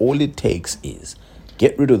literally all it takes is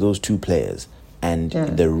get rid of those 2 players and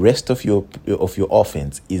the rest of your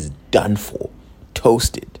offense is done for,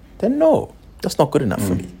 toasted, then no, that's not good enough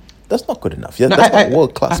for me. That's not good enough. That's not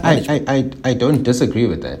world-class management. I don't disagree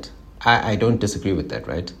with that. I don't disagree with that,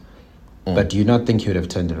 right? But do you not think he would have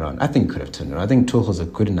turned it around? I think he could have turned it around. I think Tuchel's a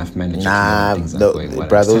good enough manager.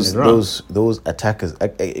 Those attackers,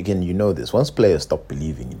 again, you know this. Once players stop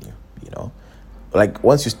believing in you,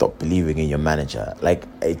 once you stop believing in your manager,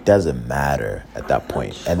 it doesn't matter at that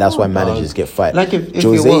point. And that's why managers get fired. If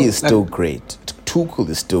Jose is still great. Tuchel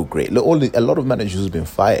is still great. A lot of managers who've been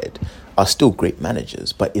fired are still great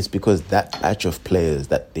managers, but it's because that batch of players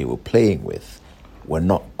that they were playing with were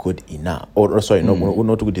not good enough. Or sorry, not good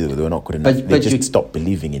enough. They were not good enough. They just stopped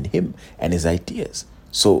believing in him and his ideas.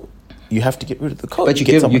 So you have to get rid of the coach. But you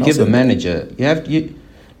give a manager.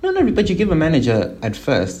 But you give a manager at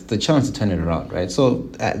first the chance to turn it around, right? So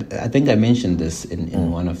I think I mentioned this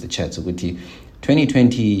in one of the chats with you.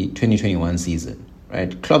 2020-2021 season,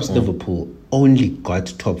 right? Klopp's Liverpool only got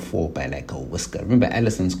top 4 by like a whisker. Remember,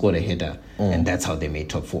 Alisson scored a header, and that's how they made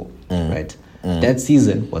top 4, right? That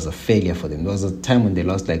season was a failure for them. There was a time when they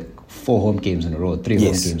lost like 4 home games in a row, 3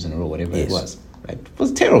 home games in a row, whatever it was, right? It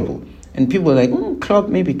was terrible. And people were like, Klopp,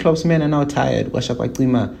 maybe Klopp's men are now tired. It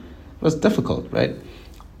was difficult, right?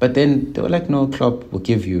 But then they were like, no, Klopp will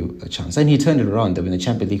give you a chance. And he turned it around. They were in the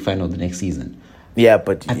Champions League final the next season. Yeah,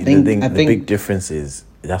 but the big difference is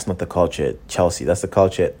that's not the culture at Chelsea. That's the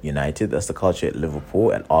culture at United. That's the culture at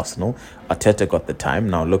Liverpool and Arsenal. Arteta got the time.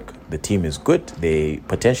 Now, look, the team is good. They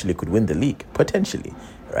potentially could win the league. Potentially,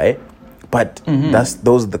 right? But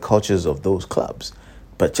those are the cultures of those clubs.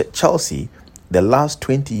 But Chelsea, the last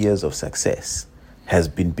 20 years of success has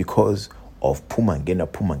been because of Pumangena.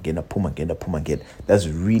 That's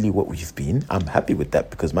really what we've been. I'm happy with that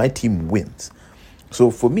because my team wins. So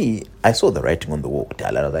for me, I saw the writing on the wall.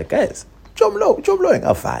 I was like, guys, Job blowing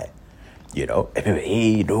a fire. You know, and people,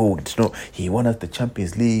 hey, no, he won us the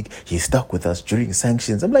Champions League. He stuck with us during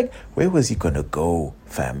sanctions. I'm like, where was he gonna go,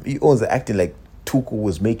 fam? He was acting like Tuchel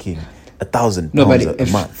was making £1,000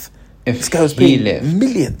 a month. If this guy was paying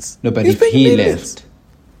millions. If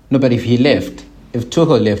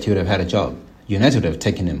Tuchel left, he would have had a job. United would have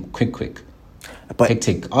taken him quick. But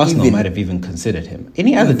Arsenal might have even considered him.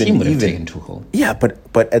 Any other team would have taken Tuchel. Yeah,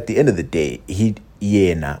 but at the end of the day,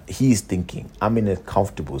 he's thinking, I'm in a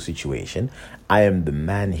comfortable situation. I am the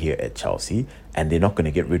man here at Chelsea, and they're not going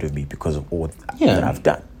to get rid of me because of all that I've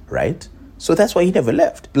done, right? So that's why he never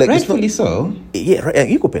left. Like, rightfully so. Yeah,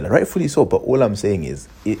 rightfully so. But all I'm saying is,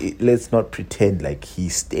 let's not pretend like he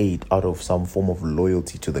stayed out of some form of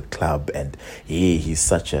loyalty to the club and he's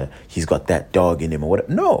got that dog in him or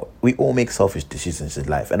whatever. No, we all make selfish decisions in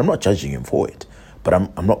life, and I'm not judging him for it, but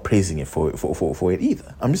I'm not praising it for it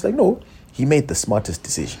either. I'm just like, no, he made the smartest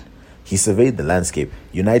decision. He surveyed the landscape.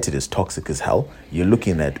 United is toxic as hell. You're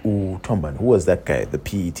looking at Tomban. Who was that guy? The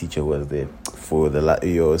PE teacher was there for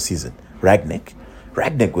your season. Ragnick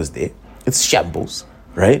was there. It's shambles,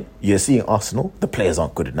 right? You're seeing Arsenal. The players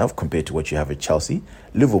aren't good enough compared to what you have at Chelsea.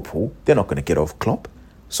 Liverpool, they're not going to get off Klopp.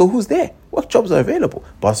 So who's there? What jobs are available?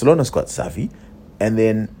 Barcelona's got Xavi. And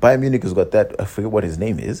then Bayern Munich has got that, I forget what his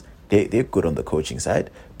name is. They're good on the coaching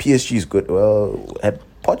side. PSG's good. Well, had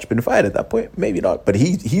Poch been fired at that point? Maybe not. But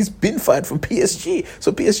he's been fired from PSG.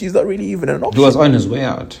 So PSG's not really even an option. He was on his way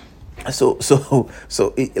out. So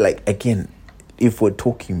again, if we're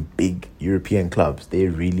talking big European clubs, there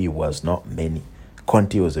really was not many.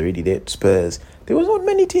 Conte was already there at Spurs. There was not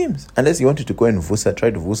many teams. Unless he wanted to go and try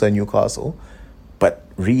to Vusa Newcastle. But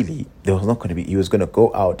really, there was not going to be... He was going to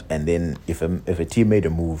go out, and then if a team made a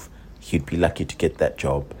move, he'd be lucky to get that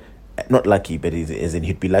job. Not lucky, but as in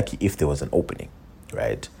he'd be lucky if there was an opening,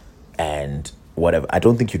 right? And whatever. I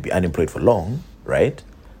don't think he'd be unemployed for long, right?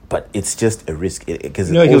 But it's just a risk. He'll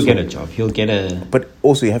get a job. He'll get a... But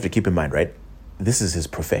also you have to keep in mind, right? This is his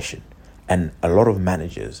profession. And a lot of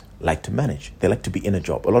managers like to manage. They like to be in a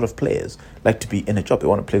job. A lot of players like to be in a job. They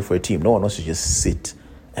want to play for a team. No one wants to just sit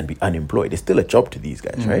and be unemployed. It's still a job to these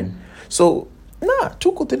guys, right? So,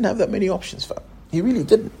 Tuchel didn't have that many options, fam. He really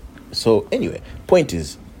didn't. So, anyway, point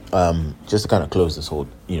is, just to kind of close this whole,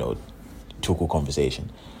 Tuchel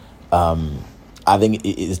conversation, I think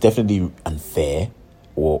it's definitely unfair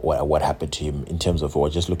what happened to him in terms of,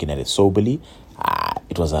 just looking at it soberly,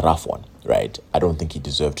 it was a rough one, right? I don't think he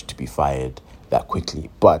deserved to be fired that quickly.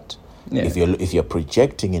 But if you're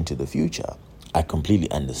projecting into the future, I completely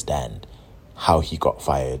understand how he got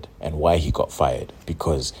fired and why he got fired,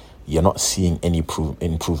 because you're not seeing any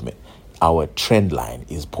improvement. Our trend line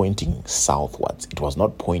is pointing southwards. It was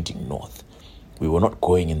not pointing north. We were not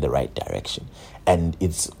going in the right direction. And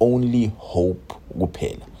it's only hope,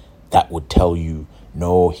 Gupela, that would tell you,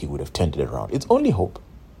 no, he would have turned it around. It's only hope.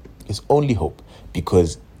 It's only hope,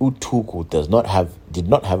 because Tuchel did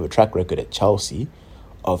not have a track record at Chelsea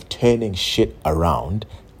of turning shit around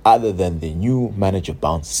other than the new manager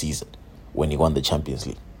bounce season when he won the Champions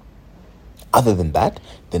League. Other than that,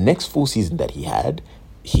 the next full season that he had,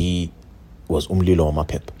 he was Umlilo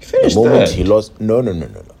Mapep. The moment he lost, no.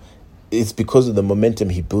 It's because of the momentum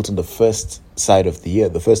he built in the first side of the year,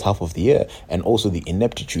 the first half of the year, and also the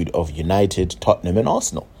ineptitude of United, Tottenham, and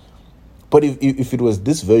Arsenal. But if it was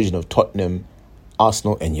this version of Tottenham,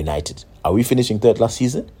 Arsenal, and United, are we finishing third last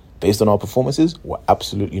season? based on our performances, we're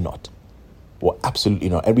absolutely not. We're absolutely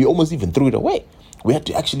not. And we almost even threw it away. We had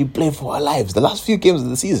to actually play for our lives. The last few games of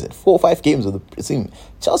the season, 4 or 5 games of the season,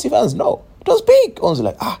 Chelsea fans know it was big. I was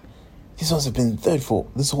like, these ones have been third for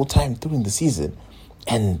this whole time during the season.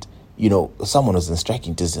 And, someone was in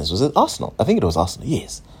striking distance. Was it Arsenal? I think it was Arsenal,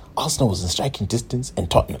 yes. Arsenal was in striking distance and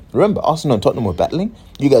Tottenham. Remember, Arsenal and Tottenham were battling.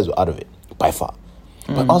 You guys were out of it, by far.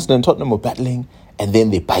 But Arsenal and Tottenham were battling, and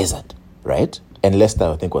then they paised, right? And Leicester,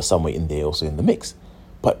 I think, was somewhere in there also in the mix.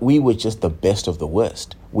 But we were just the best of the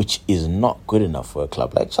worst, which is not good enough for a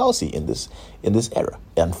club like Chelsea in this era.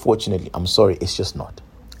 Unfortunately, I'm sorry, it's just not.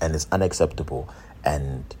 And it's unacceptable.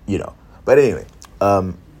 And, But anyway,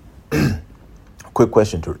 quick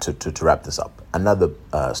question to wrap this up. Another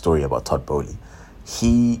story about Todd Boehly.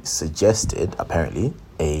 He suggested, apparently,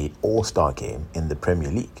 a all-star game in the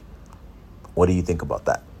Premier League. What do you think about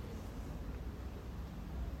that?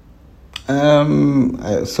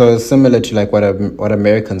 So similar to like what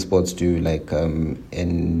American sports do, like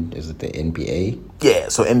is it the NBA? Yeah,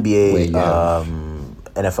 so NBA,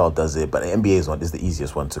 NFL does it, but the NBA is the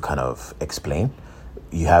easiest one to kind of explain.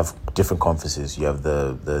 You have different conferences. You have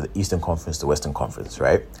the Eastern Conference, the Western Conference,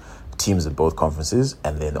 right? Teams in both conferences,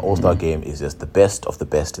 and then the All-Star game is just the best of the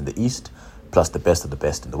best in the East, plus the best of the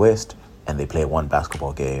best in the West, and they play one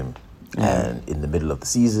basketball game, and in the middle of the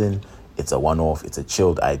season. It's a one-off. It's a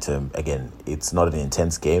chilled item. Again, it's not an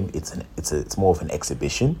intense game. It's more of an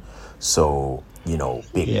exhibition. So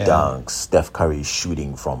big dunks, Steph Curry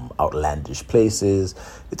shooting from outlandish places.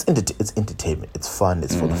 It's entertainment. It's fun.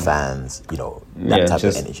 It's for the fans. That type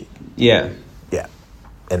of energy. Yeah.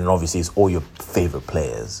 And obviously, it's all your favorite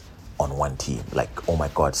players on one team. Like, oh my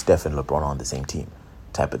God, Steph and LeBron are on the same team,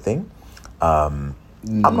 type of thing. I'm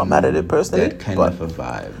not mad at it personally. That kind of a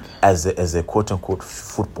vibe. As a quote unquote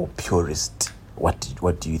football purist, what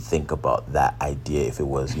do you think about that idea? If it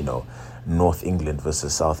was North England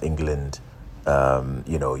versus South England,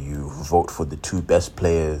 you vote for the 2 best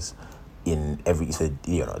players in every.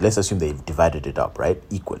 Let's assume they've divided it up right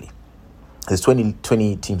equally. There's 20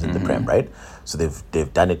 teams in the Prem, right? So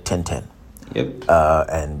they've done it 10-10. Yep.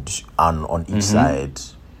 And on each side.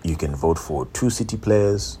 You can vote for 2 City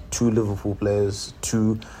players, 2 Liverpool players,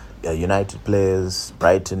 2 United players,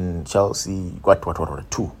 Brighton, Chelsea,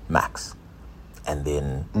 2 max. And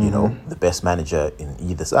then, the best manager in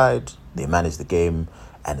either side, they manage the game,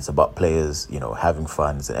 and it's about players, having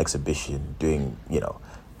fun. It's an exhibition, doing,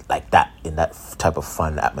 like that, in that type of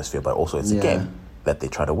fun atmosphere, but also it's a game that they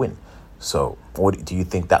try to win. So what do you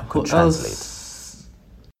think that could translate?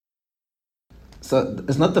 So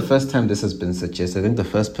it's not the first time this has been suggested. I think the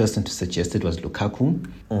first person to suggest it was Lukaku,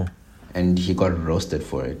 and he got roasted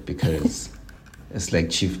for it because it's like,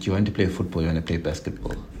 Chief, do you want to play football? You want to play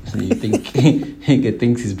basketball? You think he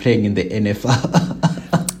thinks he's playing in the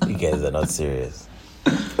NFL? You guys are not serious.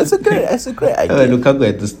 It's a great idea. Lukaku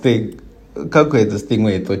had this thing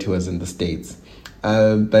where he thought he was in the States.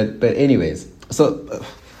 But anyways, so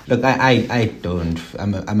look, I'm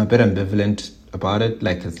a bit ambivalent about it.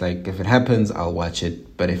 Like, it's like, if it happens, I'll watch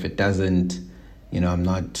it, but if it doesn't, I'm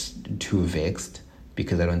not too vexed,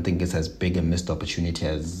 because I don't think it's as big a missed opportunity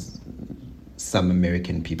as some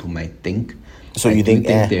American people might think. So you think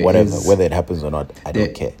whatever, whether it happens or not, I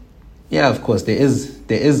don't care. Yeah, of course there is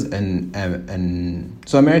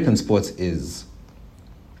so American sports is,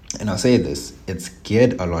 and I'll say this, it's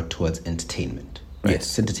geared a lot towards entertainment, right? Yes.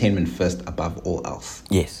 It's entertainment first above all else.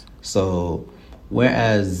 Yes. So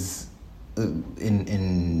whereas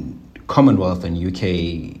in Commonwealth and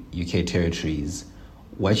UK territories,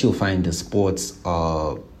 what you'll find is sports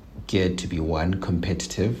are geared to be, 1,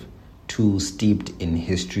 competitive, 2, steeped in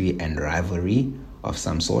history and rivalry of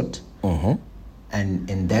some sort. And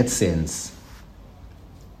in that sense,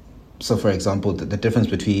 so for example, the difference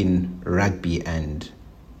between rugby and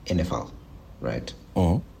NFL, right?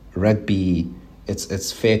 Rugby,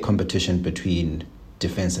 it's fair competition between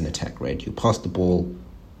defense and attack, right? You pass the ball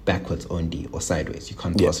backwards only or sideways. You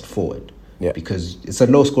can't pass it forward because it's a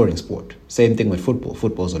low-scoring sport. Same thing with football.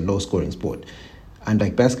 Football is a low-scoring sport. And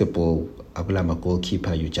like basketball, I'm a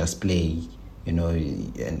goalkeeper, you just play, and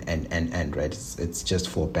right, it's just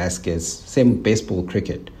for baskets. Same with baseball,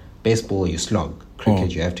 cricket. Baseball, you slog.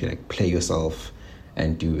 Cricket, you have to like play yourself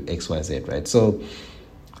and do X, Y, Z, right? So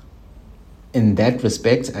in that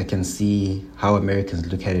respect, I can see how Americans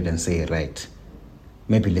look at it and say, right,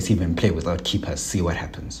 maybe let's even play without keepers, see what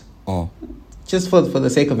happens. Just for the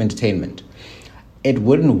sake of entertainment. It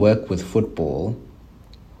wouldn't work with football,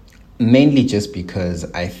 mainly just because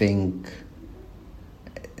I think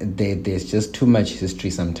there's just too much history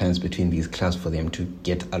sometimes between these clubs for them to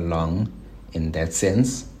get along in that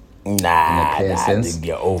sense. Nah, player I sense. think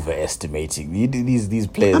you're overestimating these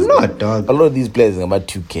players. I'm not, dog. A lot of these players are about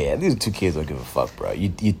 2K. These 2Ks don't give a fuck, bro.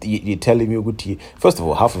 You're telling me Guti. First of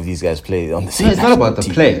all, half of these guys play on the same. No, it's not about the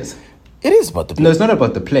team. players. It is about the players. No, it's not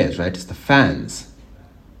about the players, right? It's the fans.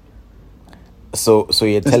 So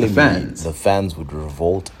you're telling me fans. the fans would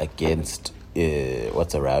revolt against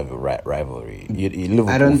what's a rivalry?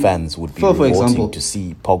 Liverpool don't- fans would be for revolting example- to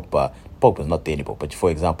see Pogba. Pogba's not there anymore, but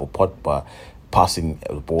for example, Pogba passing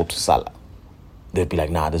the ball to Salah. They'd be like,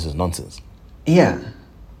 nah, this is nonsense. Yeah,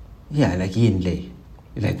 like Yinle,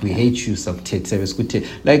 like we hate you,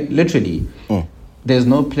 like literally. There's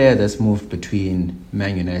no player that's moved between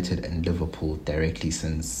Man United and Liverpool directly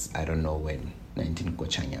since I don't know when 19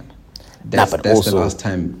 Kochanyama. That's also- the last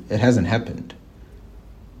time it hasn't happened.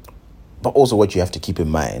 But also, what you have to keep in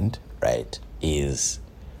mind, right, is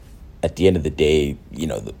at the end of the day,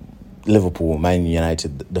 the Liverpool, Man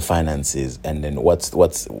United, the finances, and then what's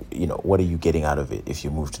what are you getting out of it if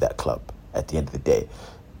you move to that club? At the end of the day,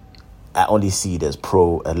 I only see it as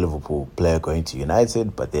pro a Liverpool player going to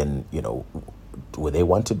United, but then were they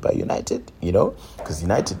wanted by United? Because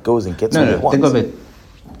United goes and gets what it wants. Think of it.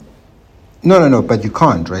 No, but you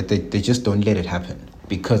can't, right? They just don't let it happen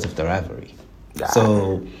because of the rivalry.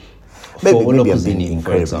 So, Maybe for I'm being Olopuzini, for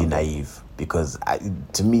incredibly example, naive because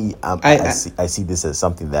to me, I see this as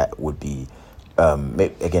something that would be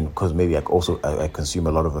again because maybe I consume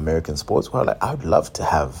a lot of American sports. Well, I would love to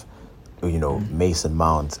have Mason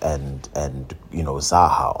Mount and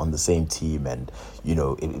Zaha on the same team, and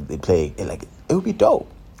they play it would be dope.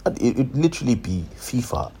 It would literally be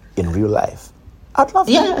FIFA in real life. I'd love.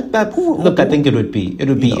 Yeah, but look, I think it would be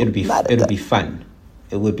mad at that. fun.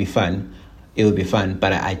 It would be fun,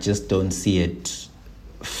 but I just don't see it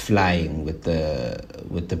flying with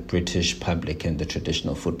the British public and the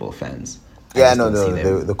traditional football fans. Yeah, no.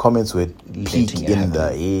 The comments would peak letting it in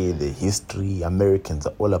the history. Americans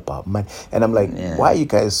are all about money, and I'm like, why are you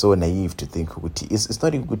guys so naive to think it's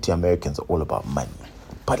not even Guti Americans are all about money,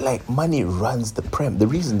 but like money runs the Prem. The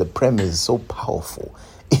reason the Prem is so powerful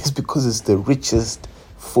is because it's the richest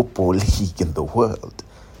football league in the world.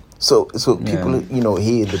 So people,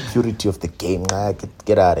 hear the purity of the game.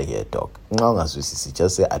 Get out of here, dog.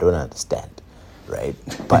 Just say I don't understand, right?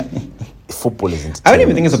 But football is entertainment. I don't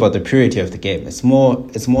even think it's about the purity of the game. It's more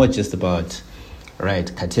just about, right,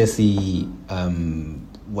 Katesi,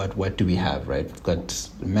 what do we have, right? We've got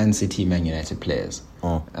Man City, Man United players.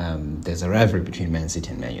 There's a rivalry between Man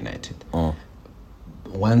City and Man United.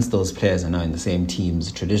 Once those players are now in the same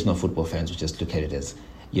teams, traditional football fans will just look at it as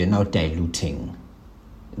you're now diluting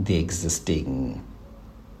the existing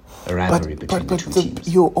rivalry between the two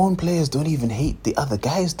teams. Your own players don't even hate the other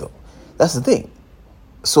guys, though. That's the thing.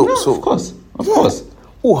 So of course.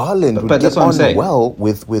 Oh, Haaland would that's get what I'm on saying. well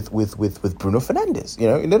with Bruno Fernandes.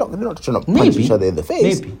 They're not trying to punch each other in the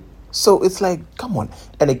face. Maybe. So it's like, come on.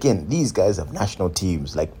 And again, these guys have national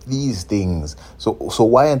teams, like these things. So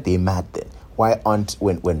why aren't they mad then? Why aren't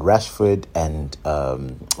when Rashford and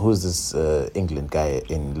who's this England guy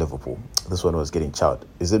in Liverpool? This one was getting chowed.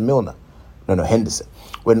 Is it Milner? No, Henderson.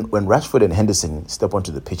 When Rashford and Henderson step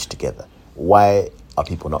onto the pitch together, why are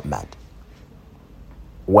people not mad?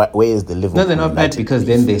 Where is the Liverpool? No, they're not mad United because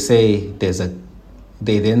beef? then they say there's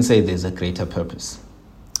a greater purpose.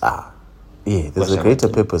 Yeah, there's a greater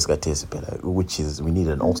purpose, which is we need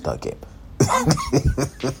an all-star game.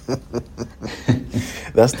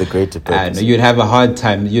 That's the greater purpose. No, you'd have a hard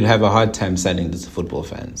time selling this to football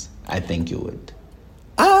fans. I think you would.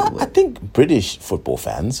 I think British football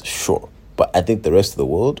fans, sure. But I think the rest of the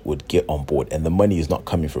world would get on board. And the money is not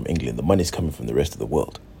coming from England. The money is coming from the rest of the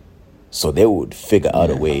world. So they would figure out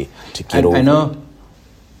a way to get over.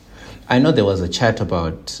 I know there was a chat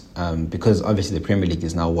about, because obviously the Premier League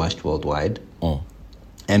is now watched worldwide.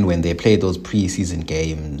 And when they play those pre-season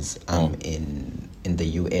games in the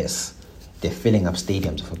US, they're filling up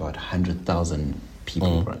stadiums of about 100,000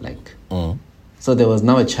 people. So there was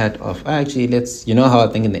now a chat of, actually, how I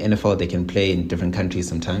think in the NFL they can play in different countries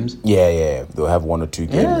sometimes? Yeah. They'll have 1 or 2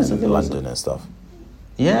 games in London and stuff.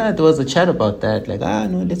 Yeah, there was a chat about that. Like,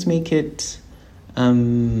 no, let's make it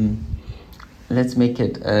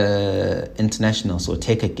international. So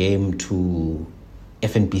take a game to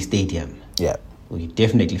FNB Stadium. Yeah. We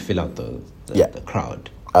definitely fill out the crowd.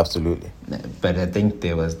 Absolutely. But I think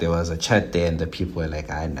there was a chat there and the people were like,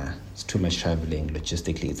 nah, it's too much traveling.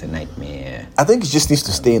 Logistically, it's a nightmare. I think it just needs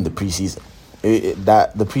to stay in the preseason.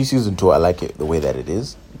 The preseason tour, I like it the way that it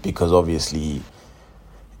is because obviously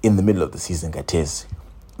in the middle of the season,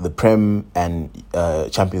 the Prem and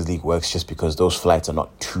Champions League works just because those flights are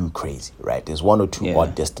not too crazy, right? There's one or two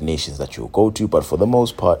odd destinations that you'll go to, but for the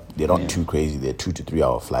most part, they're not too crazy. They're 2 to 3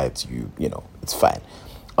 hour flights. You know, it's fine.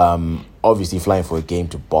 Obviously, flying for a game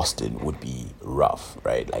to Boston would be rough,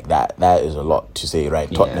 right? Like that is a lot to say,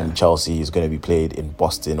 right? Tottenham Chelsea is going to be played in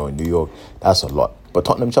Boston or in New York. That's a lot. But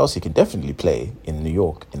Tottenham Chelsea can definitely play in New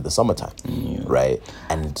York in the summertime, right?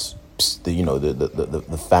 And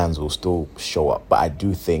the fans will still show up. But I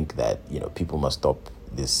do think that, you know, people must stop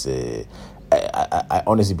this. I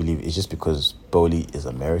honestly believe it's just because Bowley is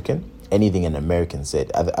American. Anything an American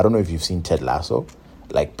said, I don't know if you've seen Ted Lasso.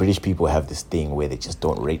 Like, British people have this thing where they just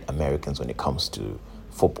don't rate Americans when it comes to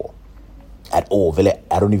football at all.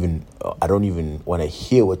 I don't even want to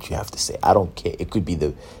hear what you have to say. I don't care. It could be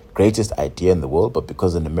the greatest idea in the world, but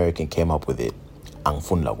because an American came up with it,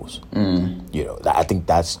 angfun lagos. You know, I think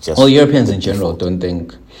that's just... Well, Europeans in general don't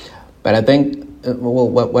think... But I think...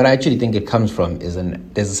 what I actually think it comes from is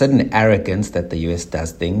there's a certain arrogance that the US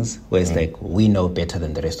does things where it's like, we know better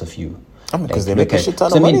than the rest of you. Because they make a shit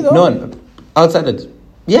ton of money, though. No, outside of...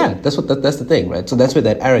 Yeah, that's the thing, right? So that's where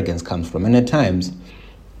that arrogance comes from. And at times,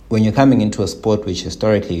 when you're coming into a sport which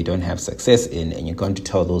historically you don't have success in, and you're going to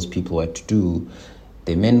tell those people what to do,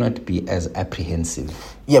 they may not be as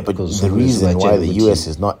apprehensive. Yeah, but the reason why the US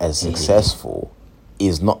is not as successful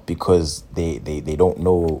is not because they don't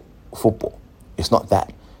know football. It's not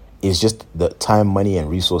that. It's just the time, money, and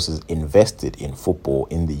resources invested in football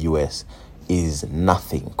in the US is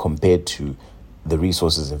nothing compared to the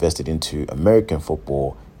resources invested into American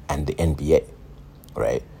football and the NBA,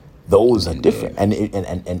 right? Those are different. And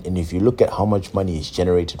if you look at how much money is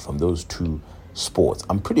generated from those two sports,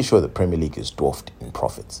 I'm pretty sure the Premier League is dwarfed in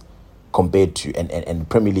profits compared to, and the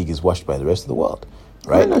Premier League is watched by the rest of the world,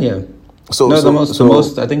 right? Yeah. The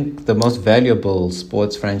most I think the most valuable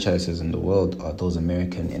sports franchises in the world are those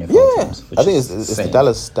American NFL teams. I think it's the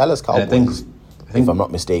Dallas Cowboys. I think, if I'm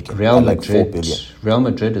not mistaken, Real Madrid, like 4 billion. Real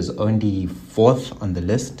Madrid is only 4th on the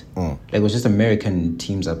list. Like, it was just American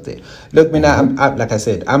teams up there. Look, I mean, like I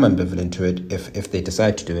said, I'm ambivalent to it. If they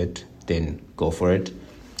decide to do it, then go for it.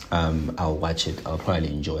 I'll watch it. I'll probably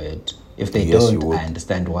enjoy it. If they don't, I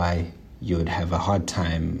understand why you'd have a hard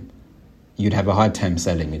time. You'd have a hard time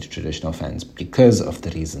selling it to traditional fans because of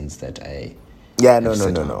the reasons that I. Yeah, no.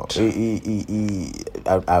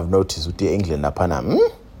 I've noticed with the England,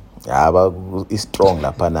 yeah, but it's strong,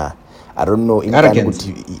 lapana. I don't know. Arrogance.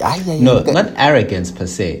 No, not arrogance per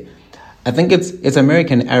se. I think it's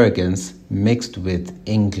American arrogance mixed with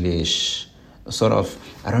English sort of.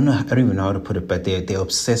 I don't even know how to put it, but they're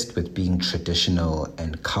obsessed with being traditional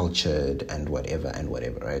and cultured and whatever,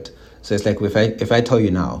 right? So it's like if I tell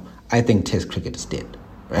you now, I think Test cricket is dead,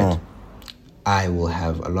 right? I will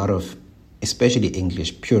have a lot of, especially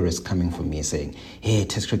English purists coming for me saying, hey,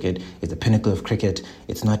 Test cricket is the pinnacle of cricket.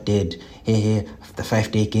 It's not dead. Hey, the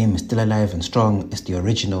 5-day game is still alive and strong. It's the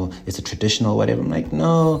original. It's the traditional, whatever. I'm like,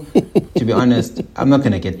 no. To be honest, I'm not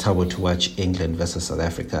going to get Tabo to watch England versus South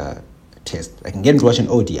Africa Test. I can get to watch an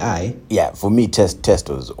ODI. Yeah, for me, Test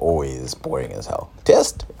was always boring as hell.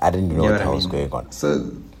 Test, I didn't even know what the hell was going on.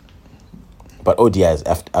 But ODIs,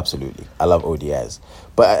 absolutely. I love ODIs.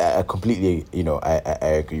 But I completely, I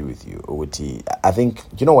agree with you, Owuti. I think,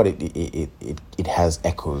 you know what it has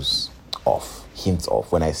echoes of, hints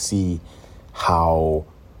of, when I see how,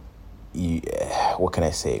 what can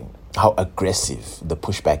I say, how aggressive the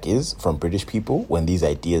pushback is from British people when these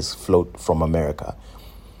ideas float from America.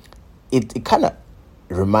 It kind of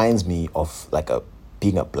reminds me of like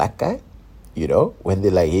being a black guy. You know, when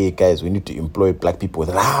they're like, hey guys, we need to employ black people with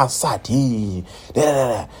you're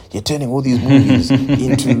turning all these movies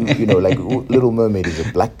into, like Little Mermaid is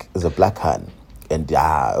a black hand, and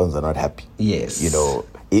ones are not happy. Yes.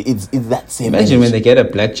 It's that same. Imagine energy. When they get a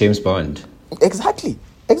black James Bond. Exactly.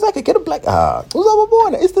 Get a black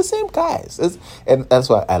it's the same guys. And that's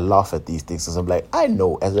why I laugh at these things, because I'm like, I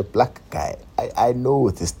know as a black guy, I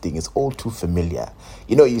know this thing is all too familiar.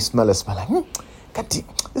 You smell like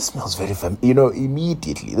this smells very familiar.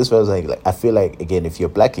 Immediately this smells like I feel like, again, if you're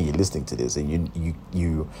black and you're listening to this and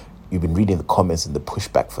you've been reading the comments and the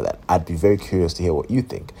pushback for that, I'd be very curious to hear what you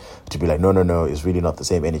think. To be like, no, it's really not the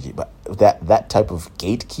same energy. But that type of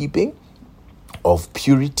gatekeeping of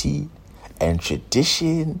purity and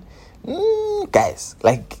tradition, guys,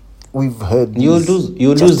 like we've heard, you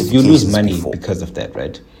lose money before. Because of that,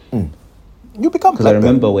 right? You become, because I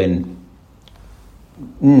remember when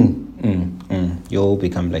you'll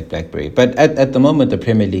become like BlackBerry. But at the moment, the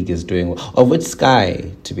Premier League is doing well. Of which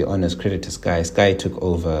Sky, to be honest, credit to Sky. Sky took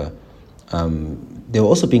over. They were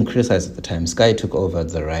also being criticized at the time. Sky took over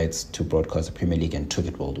the rights to broadcast the Premier League and took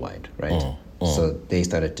it worldwide, right? So they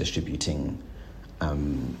started distributing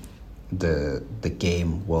the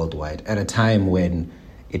game worldwide at a time when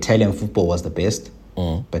Italian football was the best.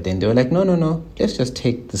 But then they were like, no, let's just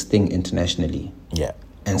take this thing internationally. Yeah.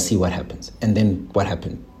 And see what happens. And then what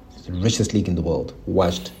happened? The richest league in the world,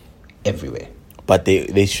 watched everywhere. But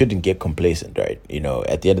they shouldn't get complacent, right?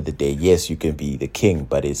 At the end of the day, yes, you can be the king,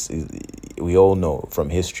 but we all know from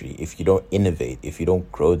history, if you don't innovate, if you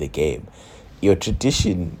don't grow the game, your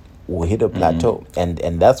tradition will hit a plateau.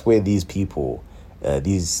 And that's where these people,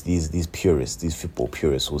 these purists, these football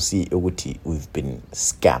purists will see we've been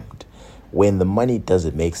scammed. When the money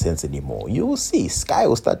doesn't make sense anymore, you will see Sky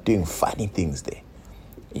will start doing funny things there.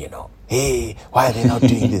 Hey, why are they not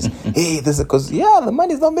doing this? Hey, this is because, the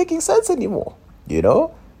money's not making sense anymore.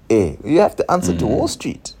 Hey, you have to answer to Wall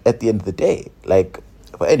Street at the end of the day. But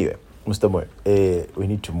anyway, Mr. Moore, we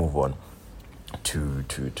need to move on to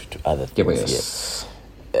other things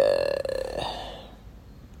here.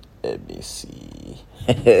 Let me see.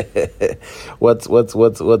 what's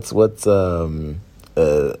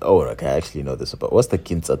okay, I actually know this about. What's the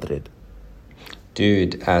Kinza thread?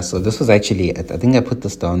 Dude, so this was actually, I think I put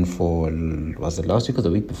this down was it last week or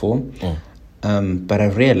the week before? But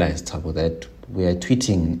I've realized, Thabo, that we are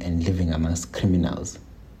tweeting and living amongst criminals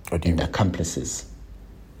and accomplices.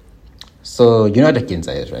 So you know what a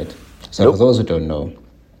Kinza is, right? So Nope. for those who don't know,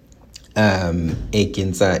 a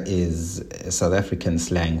Kinza is a South African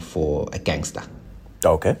slang for a gangster.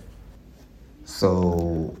 Okay.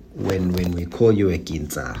 So when we call you a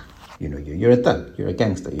Kinza, you're a thug, you're a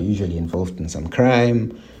gangster, you're usually involved in some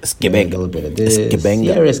crime, a little bit of this.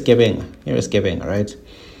 You're a skebenga, right?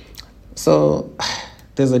 So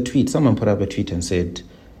there's a tweet, someone put up a tweet and said,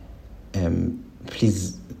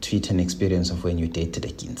 please tweet an experience of when you dated a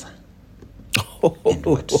Kinza.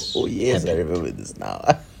 Oh yes, I remember this now.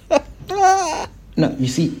 No, you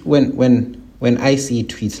see, when I see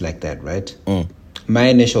tweets like that, right, my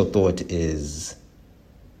initial thought is,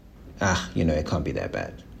 it can't be that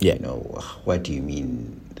bad. Yeah. What do you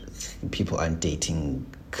mean people aren't dating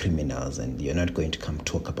criminals and you're not going to come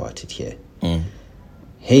talk about it here?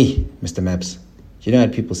 Hey, Mr. Maps, you know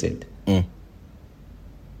what people said?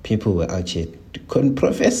 People were out here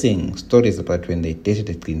professing stories about when they dated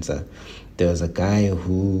a Kinza. There was a guy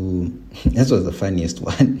who, this was the funniest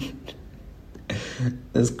one.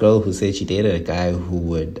 This girl who said she dated a guy who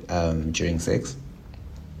would, during sex,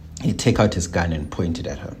 he'd take out his gun and point it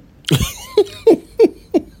at her.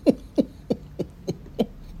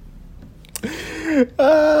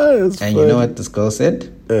 And funny. You know what this girl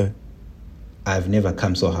said? I've never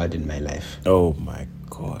come so hard in my life. Oh my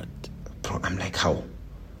God. Bro, I'm like, how?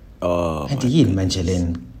 Oh, and you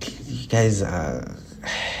Manjelen, you guys are...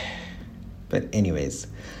 But anyways,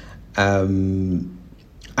 I'm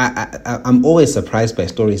always surprised by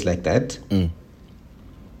stories like that. And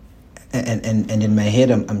in my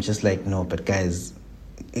head, I'm just like, no, but guys,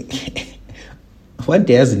 one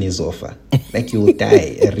day as an offer, like you will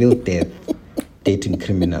die a real death dating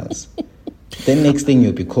criminals. Then next thing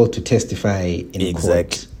you'll be called to testify in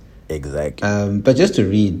court. Exactly. But just to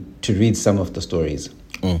read some of the stories.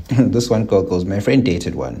 This one girl goes, my friend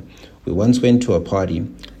dated one. We once went to a party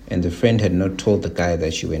and the friend had not told the guy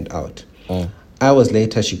that she went out. Hours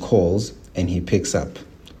later, she calls and he picks up.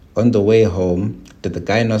 On the way home, did the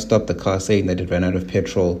guy not stop the car saying that it ran out of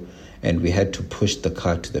petrol and we had to push the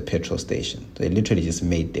car to the petrol station? They literally just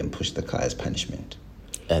made them push the car as punishment.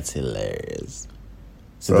 That's hilarious.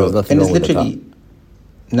 So Bro, there was nothing wrong with the car?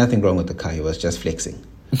 Nothing wrong with the car. He was just flexing.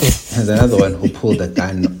 There's another one who pulled the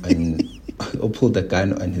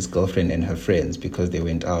gun on his girlfriend and her friends because they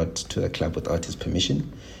went out to the club without his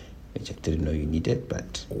permission, which I didn't know you needed,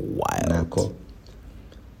 but wild. Cool.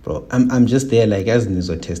 Bro, I'm just there like as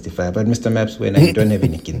Nizo testify, but Mr. Maps, when you don't have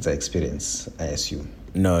any Kinza experience, I assume.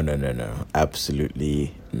 No,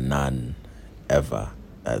 absolutely none, ever.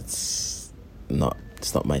 It's not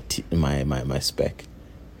my my spec.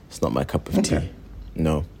 It's not my cup of tea.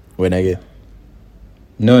 No. When I get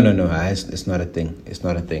No. It's not a thing. It's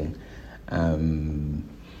not a thing.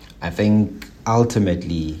 I think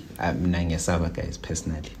ultimately, I'm Nangasaba guys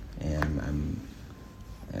personally. I'm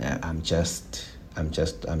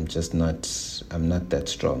not that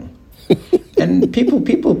strong. And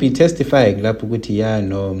people be testifying. I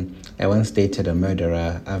once dated a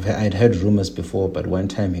murderer. I'd heard rumors before, but one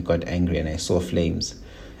time he got angry and I saw flames.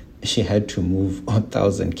 She had to move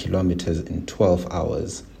 1,000 kilometers in 12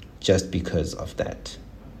 hours just because of that.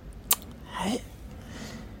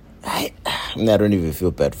 I don't even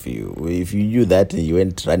feel bad for you. If you knew that and you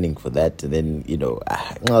went running for that, then, but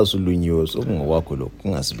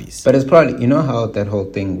it's probably, how that whole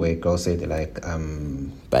thing where girls say they're like,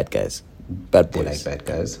 bad guys. Bad They boys. like bad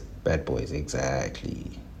guys. Bad boys, exactly.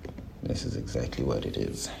 This is exactly what it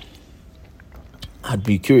is. I'd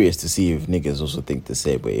be curious to see if niggas also think the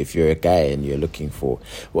same way. If you're a guy and you're looking for,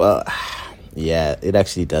 well, yeah, it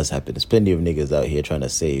actually does happen. There's plenty of niggas out here trying to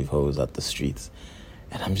save hoes out the streets.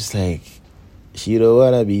 And I'm just like, she don't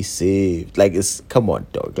want to be saved. Like, come on,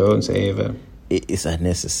 dog. Don't save her. It's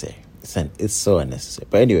unnecessary. It's so unnecessary.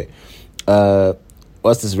 But anyway,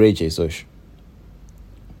 what's this Ray J social?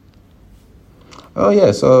 Oh,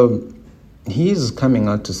 yeah, so he's coming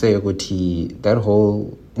out to say that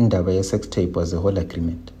whole Ndaba sex tape was a whole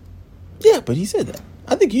agreement. Yeah, but he said that.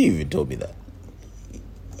 I think you even told me that.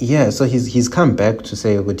 Yeah, so he's come back to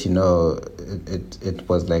say it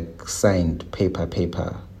was like signed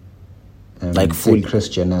paper. Like fully. Kris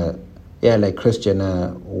Jenner, like Kris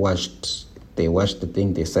Jenner watched the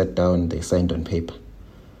thing, they sat down, they signed on paper.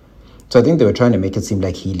 So I think they were trying to make it seem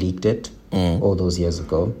like he leaked it all those years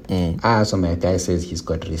ago. So my guy says he's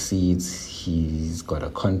got receipts, he's got a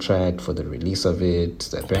contract for the release of it.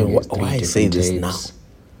 Why say this now?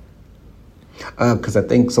 Because I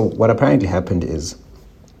think, so what apparently happened is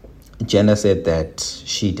Jenner said that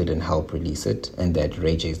she didn't help release it and that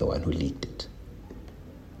Ray J is the one who leaked it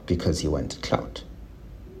because he wanted clout.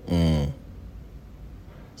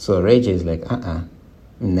 So Ray J is like,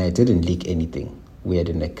 no, I didn't leak anything. We had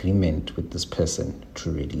an agreement with this person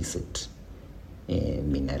to release it.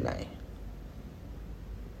 Mina lie.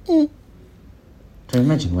 So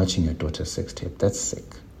imagine watching your daughter's sex tape. That's sick.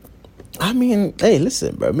 I mean, hey,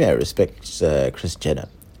 listen, bro. I respect Kris Jenner.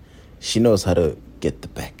 She knows how to get the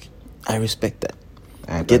bag. I respect that.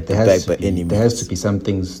 Get the bag by any means. There has to be some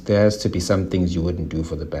things. There has to be some things you wouldn't do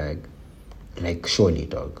for the bag. Like, surely,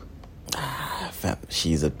 dog. Fam,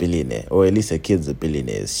 she's a billionaire, or at least her kid's a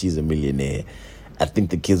billionaire. She's a millionaire. I think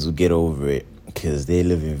the kids will get over it because they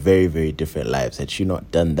live in very, very different lives. Had she not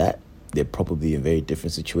done that, they're probably in very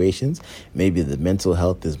different situations. Maybe the mental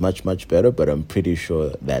health is much, much better, but I'm pretty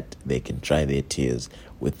sure that they can dry their tears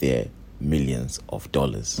with their millions of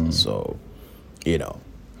dollars. So, you know,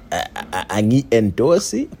 I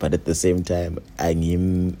endorse it, but at the same time, I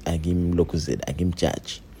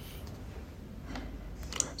judge.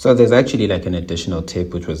 So there's actually like an additional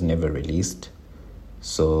tape which was never released.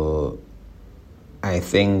 So I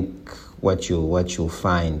think what you'll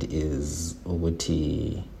find is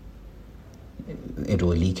it will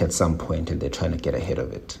leak at some point and they're trying to get ahead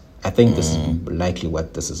of it. I think this is likely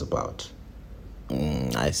what this is about.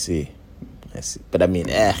 I see. But I mean,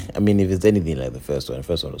 if it's anything like the first one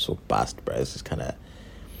was so fast, bro. It's just kind of,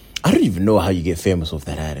 I don't even know how you get famous off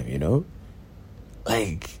that item, you know?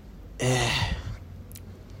 Like,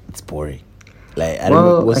 it's boring. Like, I don't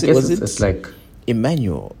know. Was it it's like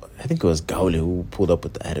Emmanuel? I think it was Gaule who pulled up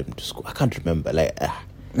with the item to school. I can't remember. Like,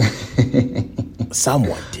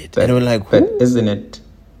 someone did. And they were like, but isn't it?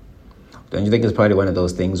 Don't you think it's probably one of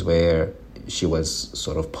those things where she was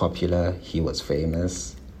sort of popular, he was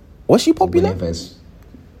famous? Was she popular?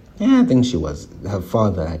 Yeah, I think she was. Her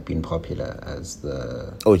father had been popular as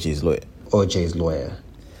the OJ's lawyer.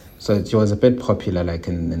 So she was a bit popular, like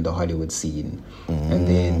in the Hollywood scene. And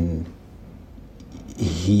then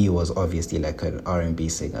he was obviously like an R&B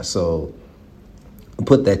singer. So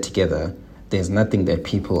put that together, there's nothing that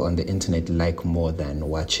people on the internet like more than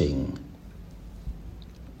watching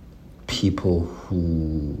people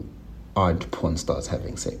who aren't porn stars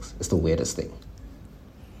having sex. It's the weirdest thing.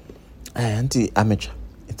 Anti-amateur.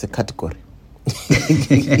 It's a category.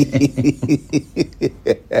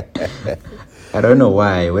 I don't know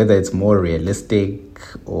why, whether it's more realistic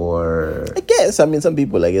or... I guess, some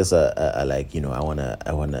people, are like, I want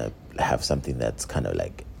to have something that's kind of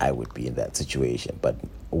like I would be in that situation. But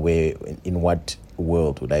in what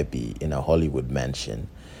world would I be in a Hollywood mansion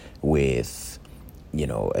with,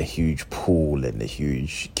 a huge pool and a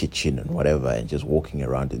huge kitchen and whatever, and just walking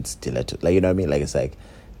around in stiletto? Like, you know what I mean? Like, it's like,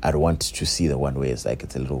 I'd want to see the one where it's like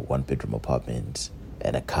it's a little 1-bedroom apartment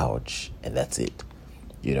and a couch and that's it,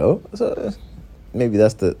 So maybe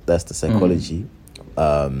that's the psychology.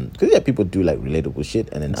 Because people do like relatable shit,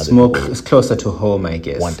 and then other people it's closer to home, I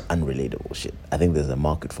guess. Want unrelatable shit. I think there's a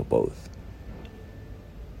market for both.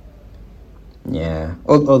 Yeah,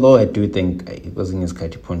 although I do think using his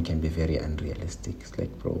porn can be very unrealistic. It's like,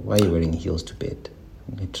 bro, why are you wearing heels to bed?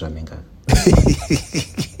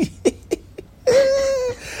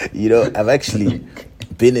 I've actually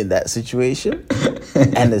been in that situation,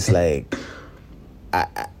 and it's like,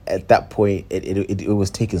 at that point, it was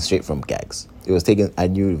taken straight from gags. It was taken. I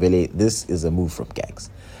knew really this is a move from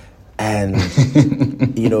gags, and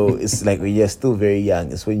it's like when you're still very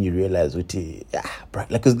young. It's when you realize, bro,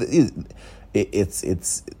 like, because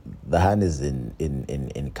it's the hand is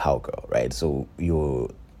in cowgirl, right? So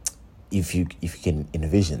if you can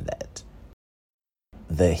envision that,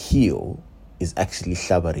 the heel is actually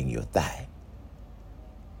shabbering your thigh.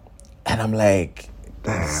 And I'm like,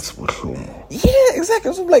 That's what. yeah,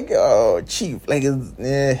 exactly. So I'm like, oh, chief, like, I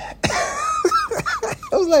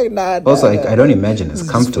was like, nah. Also, I don't imagine it's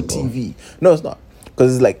comfortable. For TV. No, it's not,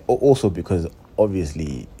 because it's like, also because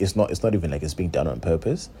obviously it's not even like it's being done on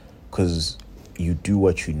purpose, because you do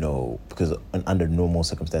what you know, because under normal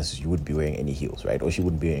circumstances you wouldn't be wearing any heels, right? Or she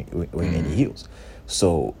wouldn't be wearing any heels.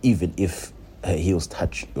 So even if her heels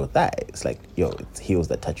touch your thigh, it's like, it's heels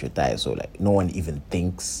that touch your thigh, so like no one even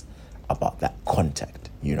thinks about that contact,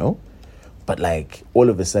 you know? But like all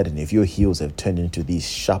of a sudden, if your heels have turned into these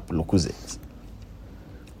sharp lokuzets,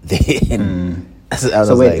 then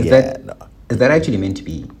So wait, is that actually meant to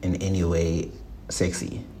be in any way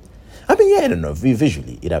sexy? I mean, yeah, I don't know.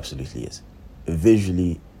 Visually, it absolutely is.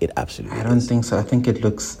 Visually, it absolutely is. I don't think so. I think it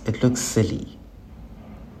looks silly.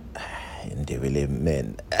 And they really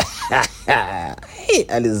men.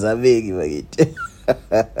 Alizabegi,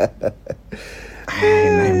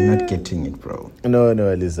 I'm not getting it, bro. No,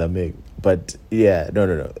 Alizabegi. But yeah,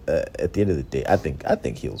 no. At the end of the day, I think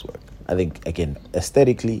heels work. I think, again,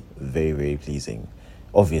 aesthetically, very, very pleasing.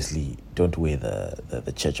 Obviously, don't wear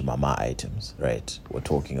the church mama items, right? We're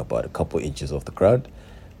talking about a couple inches off the ground.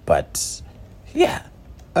 But yeah,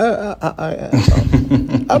 I'm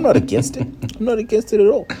not against it. I'm not against it at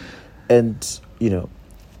all. And,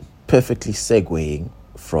 perfectly segueing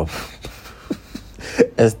from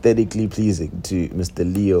aesthetically pleasing to Mr.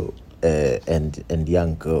 Leo and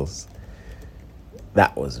young girls.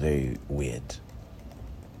 That was very weird.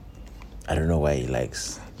 I don't know why he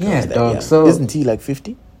likes. Yeah, that dog. young. So isn't he like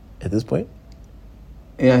 50 at this point?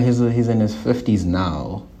 Yeah, he's in his 50s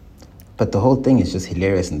now. But the whole thing is just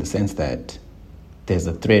hilarious in the sense that there's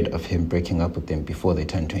a thread of him breaking up with them before they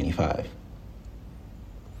turn 25.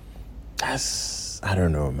 I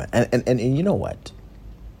don't know, man. And you know what?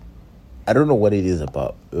 I don't know what it is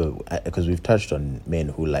about, because we've touched on men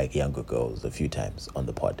who like younger girls a few times on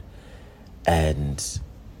the pod. And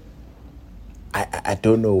I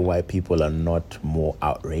don't know why people are not more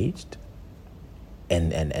outraged.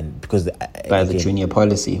 And because By the junior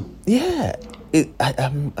policy. Yeah.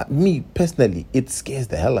 Me personally, it scares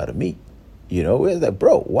the hell out of me. Where's that,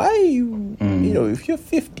 bro? Why are you, if you're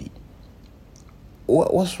 50,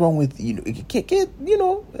 what's wrong with, get,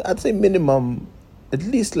 I'd say minimum at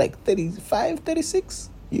least like 35, 36,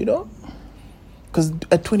 Because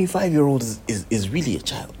a 25-year-old is really a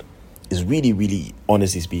child. Is really, really,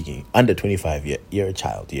 honestly speaking, under 25, you're a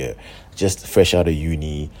child. You're just fresh out of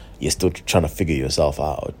uni. You're still trying to figure yourself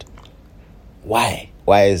out. Why?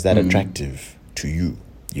 Why is that attractive to you,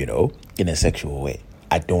 in a sexual way?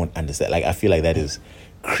 I don't understand. Like, I feel like that is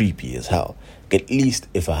creepy as hell. At least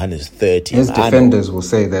if a hand is 30. His defenders will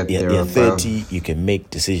say that you're 30, you can make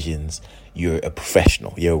decisions. You're a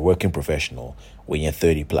professional. You're a working professional when you're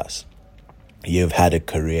 30 plus. You've had a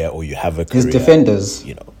career, or you have a career. His defenders,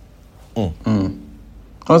 I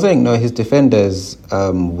was saying, no, his defenders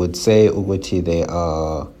would say Uguti, they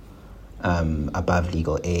are above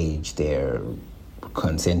legal age. They're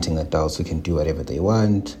consenting adults who can do whatever they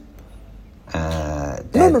want. No.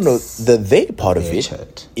 The they part of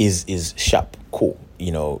it is sharp, cool,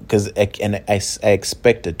 because I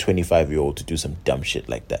expect a 25-year-old to do some dumb shit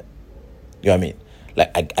like that. You know what I mean?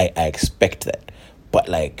 Like, I expect that. But,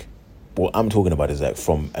 like, what I'm talking about is, like,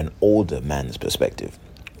 from an older man's perspective.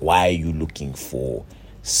 Why are you looking for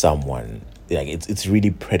someone? Like, it's really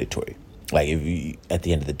predatory. Like, if you, at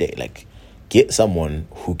the end of the day, like, get someone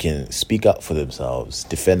who can speak up for themselves,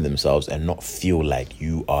 defend themselves, and not feel like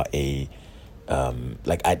you are a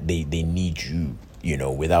they need you.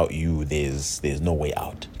 Without you, there's no way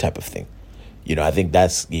out, type of thing. I think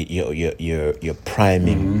that's you're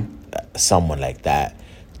priming someone like that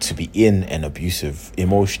to be in an abusive,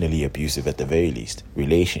 emotionally abusive at the very least,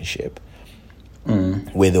 relationship.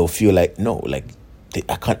 Where they'll feel like, no, like,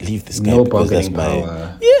 I can't leave this guy because that's my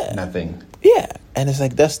power, nothing. Yeah, and it's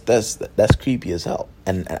like that's creepy as hell.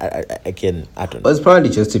 And I don't know. But it's probably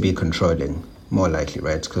just to be controlling, more likely,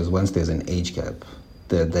 right? Because once there's an age gap,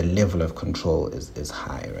 the level of control is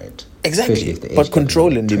high, right? Exactly. But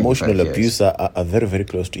control and emotional abuse are very, very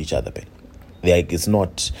close to each other, Ben. Like, it's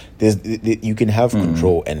not. You can have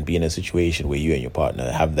control and be in a situation where you and your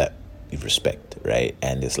partner have that respect, right?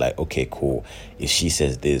 And it's like, okay, cool. If she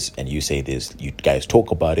says this and you say this, you guys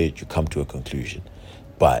talk about it, you come to a conclusion.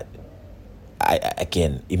 But I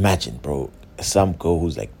can imagine, bro, some girl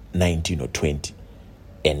who's like 19 or 20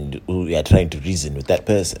 and we are trying to reason with that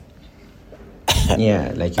person.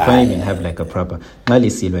 Yeah, like you can't even have like a proper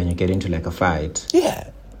Ngalisi when you get into like a fight. Yeah.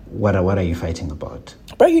 What are you fighting about?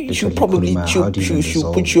 Bro, you should probably should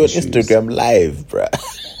put you on Instagram live, bro.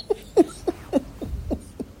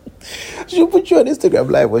 She'll put you on Instagram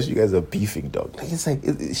live once you guys are beefing, dog. Like it's like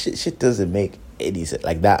shit doesn't make any sense.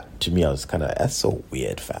 Like that to me, I was kind of, that's so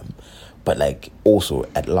weird, fam. But like also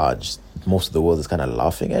at large, most of the world is kind of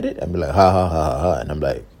laughing at it and be like ha ha ha ha ha, and I'm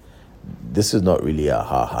like, this is not really a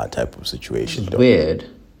ha ha type of situation. It's weird.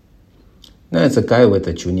 No, it's a guy with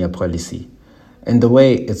a junior policy, and the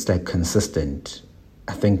way it's like consistent.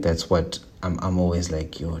 I think that's what I'm always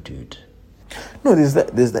like, yo, dude. No, there's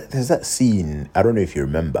that scene. I don't know if you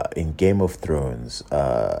remember in Game of Thrones.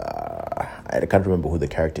 I can't remember who the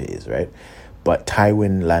character is, right? But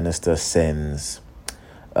Tywin Lannister sends.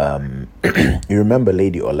 You remember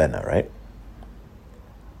Lady Olenna, right?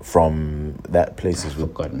 From that place I've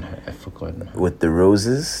forgotten her. With the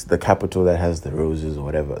roses, the capital that has the roses or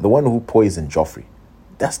whatever. The one who poisoned Joffrey.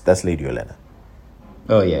 That's Lady Olenna.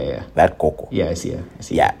 Oh yeah. That Coco. Yeah, I see her.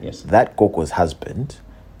 Yeah, yes. That Coco's husband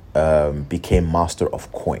became master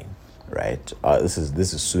of coin, right? This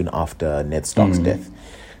is soon after Ned Stark's death.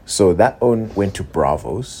 So that went to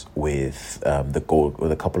Bravos with the gold,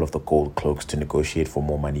 with a couple of the gold cloaks to negotiate for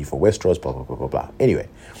more money for Westeros. Blah blah blah blah blah. Anyway,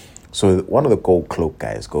 so one of the gold cloak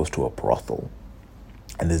guys goes to a brothel,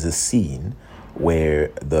 and there's a scene where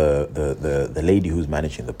the lady who's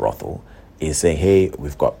managing the brothel is saying, "Hey,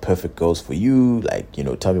 we've got perfect girls for you. Like, you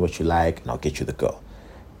know, tell me what you like, and I'll get you the girl."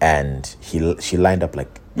 And she lined up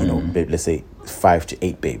like, you know, let's say 5 to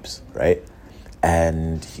 8 babes, right?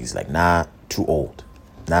 And he's like, nah, too old.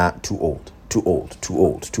 Nah, too old.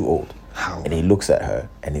 How? And he looks at her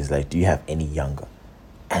and he's like, do you have any younger?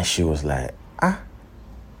 And she was like,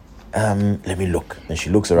 let me look. And she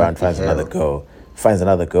looks around, finds another girl, because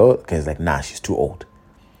he's like, nah, she's too old.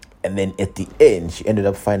 And then at the end, she ended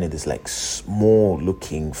up finding this like small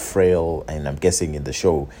looking, frail, and I'm guessing in the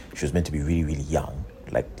show, she was meant to be really, really young.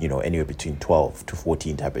 Like, you know, anywhere between 12 to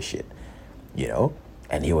 14 type of shit, you know?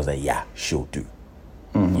 And he was like, yeah, she'll do.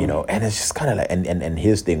 You know, and it's just kind of like, and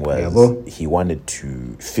his thing was he wanted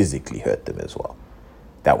to physically hurt them as well.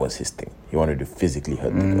 That was his thing. He wanted to physically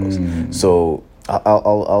hurt the girls. So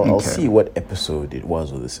I'll see what episode it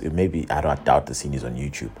was with this. It maybe, I doubt the scene is on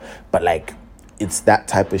YouTube, but like, it's that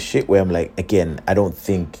type of shit where I'm like, again, I don't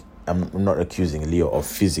think, I'm not accusing Leo of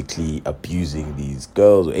physically abusing these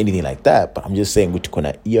girls or anything like that, but I'm just saying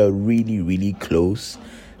you're really, really close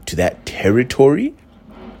to that territory,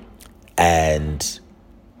 and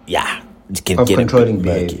yeah, it can get controlling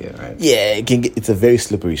behavior, right? Yeah, it can get. It's a very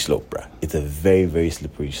slippery slope, bruh. It's a very, very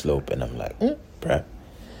slippery slope, and I'm like, bruh,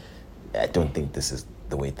 I don't think this is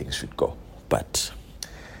the way things should go. But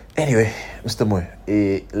anyway, Mr. Moy,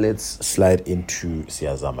 let's slide into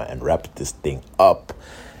Siyazama and wrap this thing up.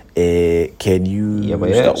 Can you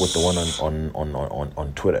start with the one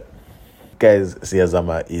on Twitter? Guys,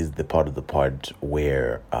 Siyazama is the part of the pod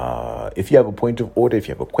where if you have a point of order, if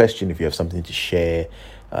you have a question, if you have something to share,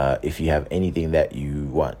 if you have anything that you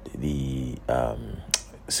want the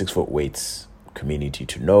 6 Foot Weights community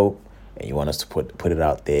to know, and you want us to put it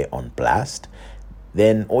out there on blast,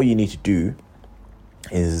 then all you need to do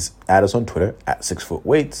is add us on Twitter at 6 Foot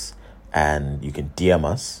Weights, and you can DM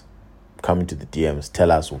us. Come into the DMs,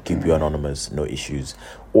 tell us, we'll keep you anonymous, no issues.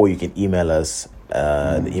 Or you can email us.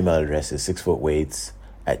 The email address is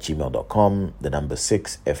 6footweights@gmail.com. The number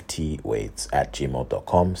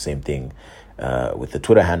 6ftweights@gmail.com. Same thing with the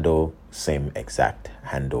Twitter handle, same exact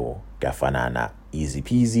handle, Gafanana, easy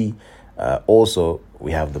peasy. Also,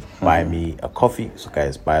 we have the Buy Me a Coffee. So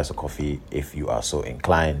guys, buy us a coffee if you are so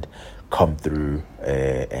inclined. Come through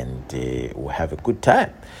and we'll have a good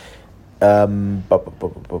time. I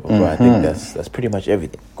think that's pretty much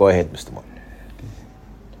everything. Go ahead, Mr. Mo.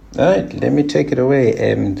 All right, let me take it away.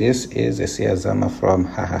 This is a Siyazama from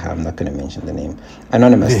I'm not going to mention the name.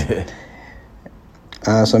 Anonymous.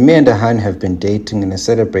 So me and Ahan have been dating and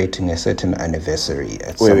celebrating a certain anniversary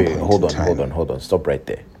at some point hold in time. on. Stop right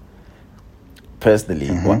there. Personally,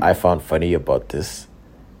 what I found funny about this,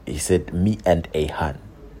 he said me and Ahan,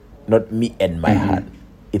 not me and my Han.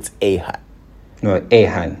 It's Ahan. No,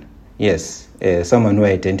 Ahan. Yes, someone who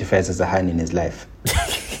identifies as a Han in his life.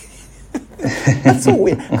 That's so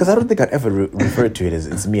weird, because I don't think I'd ever refer to it as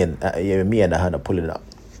it's me and Ahan are pulling up,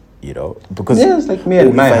 you know, because it's like me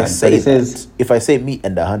and my Han. If I say me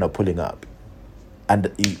and Ahan are pulling up,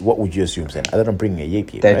 and what would you assume then? That I'm bringing a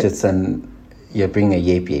yape, that right? it's you're bringing a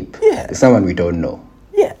yape. Yeah, it's someone we don't know.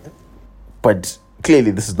 Yeah, but clearly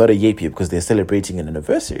this is not a yape because they're celebrating an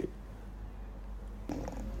anniversary.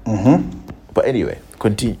 But anyway,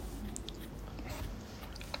 continue.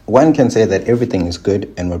 One can say that everything is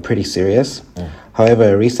good and we're pretty serious.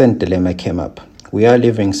 However, a recent dilemma came up. We are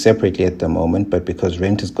living separately at the moment, but because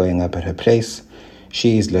rent is going up at her place,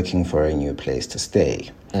 she is looking for a new place to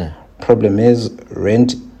stay. Problem is,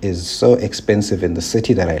 rent is so expensive in the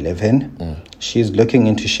city that I live in. She's looking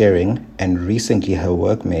into sharing, and recently her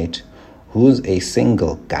workmate, who's a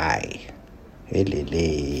single guy, has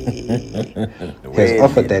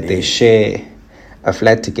offered that they share a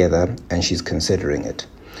flat together, and she's considering it.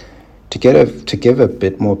 To give a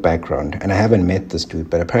bit more background, and I haven't met this dude,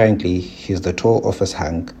 but apparently he's the tall office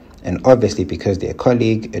hunk, and obviously because they're a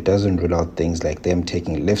colleague, it doesn't rule out things like them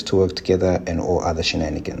taking lifts to work together and all other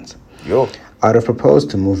shenanigans. I'd have proposed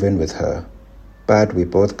to move in with her, but we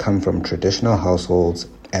both come from traditional households,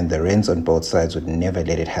 and the rents on both sides would never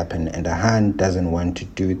let it happen, and Ahan doesn't want to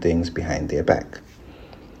do things behind their back.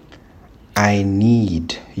 I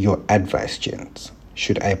need your advice, gents.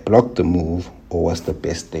 Should I block the move, or what's the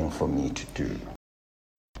best thing for me to do?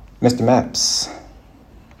 Mr. Maps.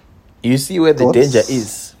 You see where the danger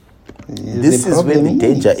is. This is where the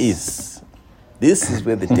danger is. This is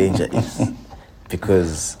where the danger is.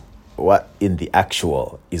 Because what in the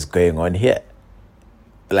actual is going on here?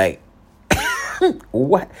 Like,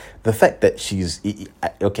 what? The fact that she's...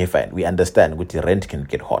 Okay, fine. We understand with the rent can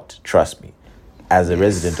get hot. Trust me. As a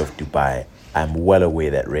resident of Dubai, I'm well aware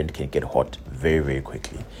that rent can get hot very, very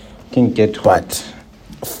quickly. Can get hot.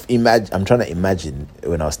 But I'm trying to imagine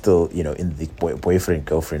when I was still, in the boyfriend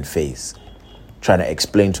girlfriend phase, trying to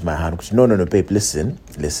explain to my hand, no, babe, listen,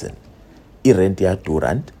 I rent ya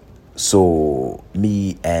Durant, so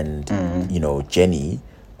me and Jenny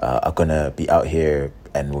are gonna be out here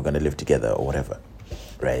and we're gonna live together or whatever,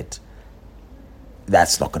 right?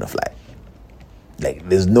 That's not gonna fly. Like,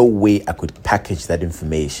 there's no way I could package that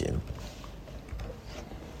information.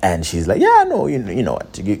 And she's like, yeah, no, you know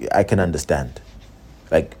what? I can understand.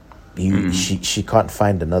 Like, she can't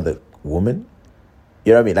find another woman.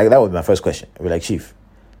 You know what I mean? Like, that was my first question. I'd be like, Chief,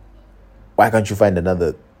 why can't you find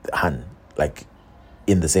another Han? Like,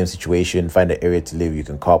 in the same situation, find an area to live, you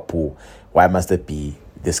can carpool. Why must it be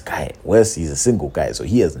this guy? Whereas he's a single guy, so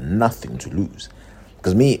he has nothing to lose.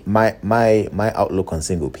 Because my outlook on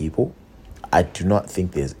single people, I do not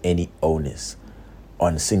think there's any onus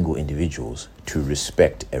on single individuals to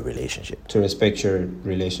respect a relationship. To respect your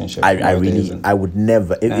relationship. I would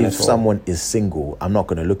never, if someone is single, I'm not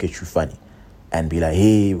going to look at you funny and be like,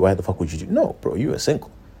 hey, why the fuck would you do? No, bro, you are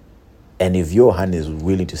single. And if your hand is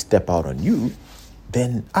willing to step out on you,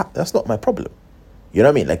 then that's not my problem. You know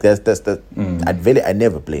what I mean? Like, I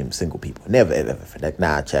never blame single people. Never, ever. Like,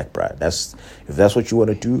 nah, check, bro. If that's what you want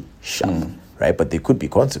to do, sharp. Right? But there could be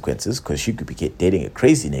consequences, because she could be dating a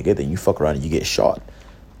crazy nigga, then you fuck around and you get shot.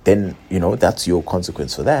 Then, that's your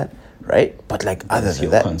consequence for that, right? But like, other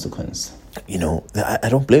than that, consequence. I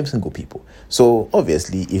don't blame single people. So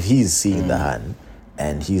obviously, if he's seeing the hand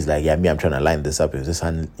and he's like, yeah, I'm trying to line this up. If this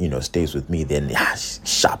hand, stays with me, then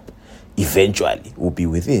sharp. Eventually, will be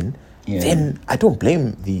within. Yeah. Then I don't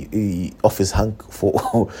blame the office hunk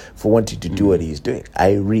for wanting to do what he's doing.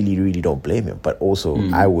 I really, really don't blame him. But also,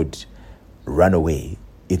 I would run away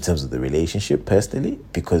in terms of the relationship personally,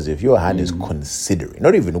 because if your hand is considering,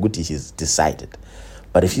 not even Uguti, she's decided,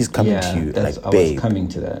 but if she's coming to you like, babe, coming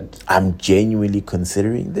to that, I'm genuinely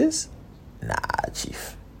considering this, nah,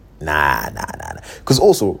 Chief, nah. Because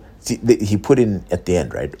also, see, he put in at the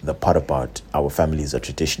end, right, the part about our families are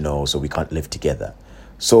traditional, so we can't live together.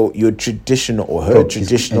 So your traditional or her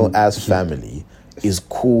traditional as family is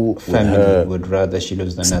cool. Family with her, would rather she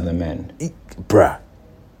lives with another man. Bruh.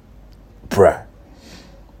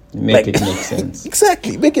 Make it make sense.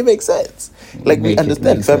 Exactly, make it make sense. Like, we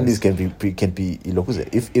understand families can be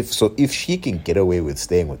if she can get away with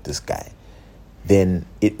staying with this guy, then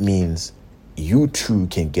it means you two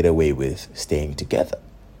can get away with staying together.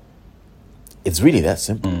 It's really that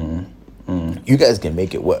simple. You guys can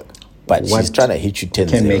make it work, but she's trying to hit you 10-0.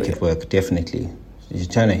 Can make it work, definitely. She's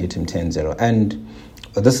trying to hit him 10-0. And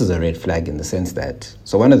this is a red flag in the sense that,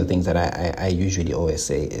 so one of the things that I usually always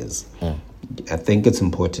say is, I think it's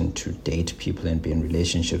important to date people and be in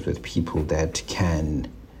relationships with people that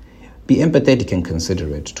can be empathetic and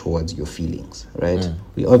considerate towards your feelings, right?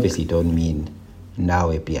 We obviously don't mean now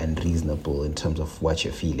it be unreasonable in terms of what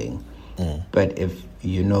you're feeling. But if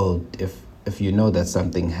you know that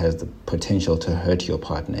something has the potential to hurt your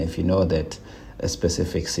partner, if you know that a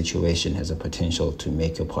specific situation has a potential to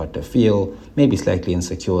make your partner feel maybe slightly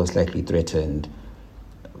insecure, slightly threatened,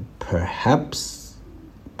 perhaps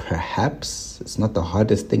it's not the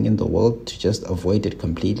hardest thing in the world to just avoid it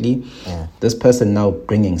completely. This person now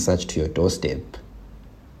bringing such to your doorstep,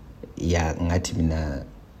 ngathi mina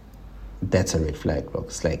that's a red flag, bro.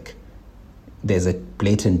 It's like there's a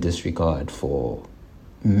blatant disregard for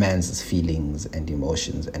man's feelings and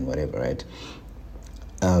emotions and whatever, right?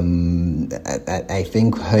 I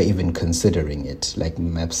think her even considering it, like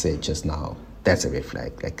Map said just now, that's a red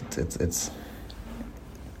flag. Like it's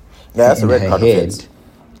yeah, that's a red card head, offense.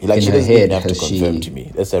 Like, she doesn't even have to confirm to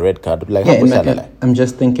me. That's a red card. Like, I'm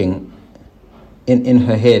just thinking, in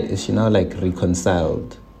her head, is she now like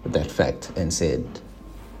reconciled with that fact and said,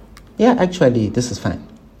 yeah, actually, this is fine.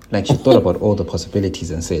 Like, she thought about all the possibilities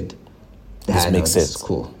and said, this makes sense. This is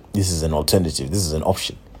cool. This is an alternative. This is an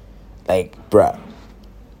option. Like, bruh.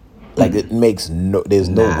 Like, it makes there's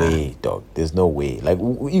no way, dog. There's no way. Like,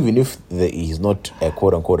 even if he's not a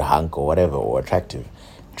quote-unquote hunk or whatever, or attractive,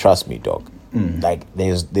 trust me, dog. Like,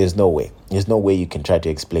 there's no way. There's no way you can try to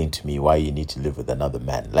explain to me why you need to live with another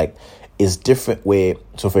man. Like, it's different where,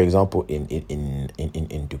 so for example, in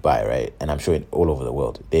Dubai, right? And I'm sure all over the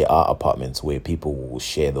world, there are apartments where people will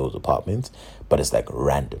share those apartments, but it's like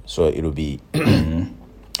random. So it'll be a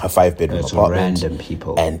 5-bedroom apartment. Random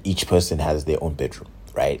people. And each person has their own bedroom.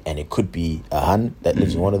 Right, and it could be a hun that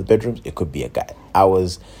lives in one of the bedrooms. It could be a guy. I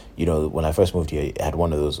was, when I first moved here, I had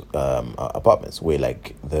one of those apartments where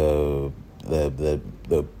like the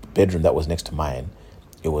bedroom that was next to mine,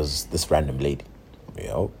 it was this random lady.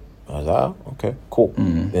 I was like, okay, cool.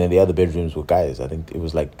 Then the other bedrooms were guys. I think it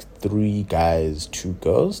was like 3 guys, 2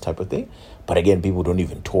 girls type of thing. But again, people don't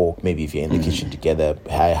even talk. Maybe if you're in the kitchen together,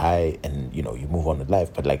 hi, and you move on with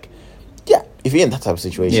life. But like, yeah, if you're in that type of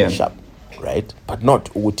situation, sharp. Right, but not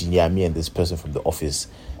uguti me and this person from the office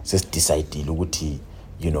just decided uguti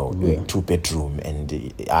 2-bedroom and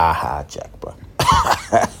Jack, bro.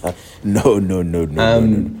 No.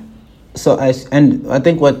 So I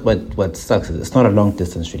think what sucks is it's not a long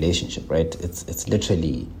distance relationship, right? It's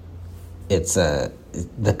literally the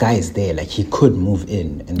guy is there, like he could move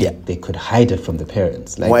in and they could hide it from the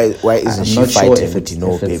parents. Like, why isn't she fighting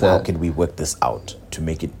with how can we work this out to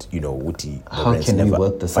make it how can we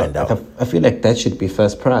work this out? Like, I feel like that should be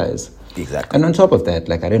first prize. Exactly. And on top of that,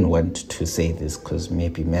 like, I didn't want to say this because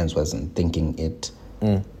maybe Mams wasn't thinking it.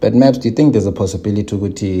 But Maps, do you think there's a possibility to go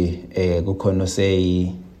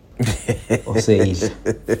say or say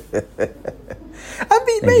I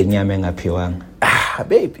mean, maybe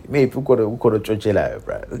ukhono tshotshelayo,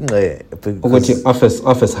 bro.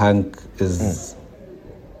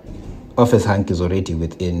 Office Hank is already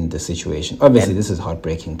within the situation. Obviously, this is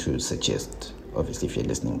heartbreaking to suggest. Obviously, if you're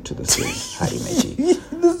listening to this, Harry Meji.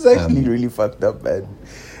 This is actually really fucked up, man.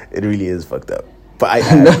 It really is fucked up. But I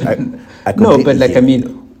no, but like, I mean,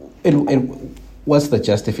 what's the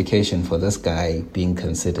justification for this guy being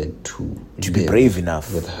considered to be brave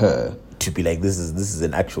enough with her? To be like, this is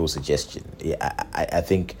an actual suggestion. Yeah, I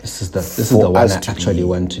think this is the one I actually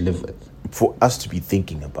want to live with. For us to be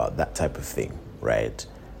thinking about that type of thing, right?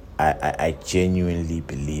 I genuinely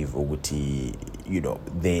believe Oguti,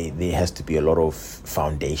 there has to be a lot of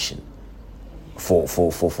foundation for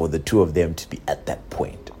the two of them to be at that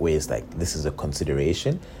point where it's like, this is a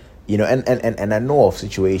consideration, and I know of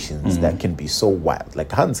situations that can be so wild.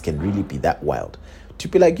 Like, Hans can really be that wild. To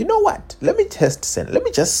be like, you know what? Let me test Senna. Let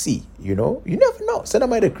me just see. You never know. Senna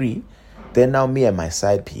might agree. Then now me and my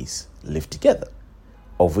side piece live together.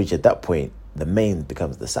 Of which at that point, the main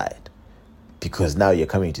becomes the side. Because now you're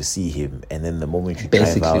coming to see him, and then the moment you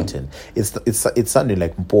drive out, and it's sounding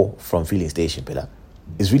like Mpo from Filling Station, Pela.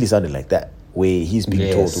 It's really sounding like that. Where he's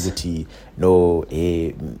being told, Uguti, no,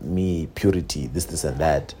 me, purity, this and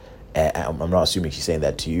that. I'm not assuming she's saying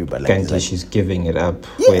that to you, but like, she's giving it up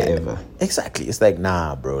wherever. Exactly. It's like,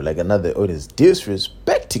 nah, bro. Like, another is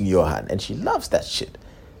disrespecting Johan, and she loves that shit,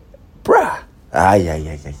 bruh.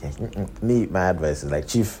 Yeah. Me, my advice is like,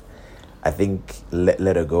 Chief, I think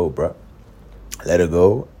let her go, bro. Let her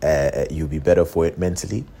go. You'll be better for it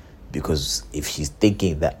mentally, because if she's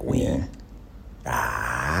thinking that way,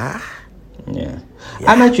 Yeah.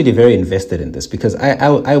 I'm actually very invested in this because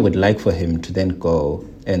I would like for him to then go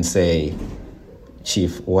and say,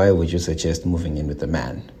 Chief, why would you suggest moving in with a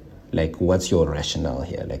man? Like, what's your rationale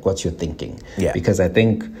here? Like, what's your thinking? Yeah. Because I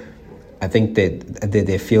think that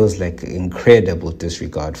there feels like incredible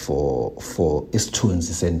disregard for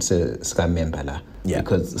isithunzi sika-Membala. Yeah.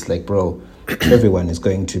 Because it's like, bro, everyone is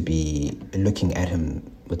going to be looking at him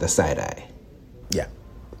with a side eye. Yeah.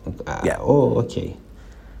 Oh, okay.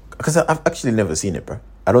 Because I've actually never seen it, bro.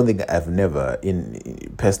 I don't think I've never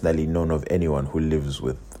personally known of anyone who lives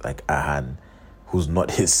with like Ahan, who's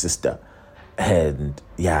not his sister. And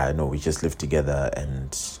we just live together,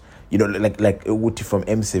 and like Uti from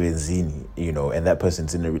M7 and that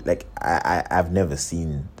person's in a like I've never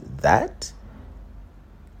seen that.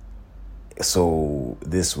 So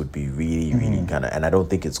this would be really, really kind of, and I don't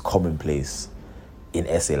think it's commonplace in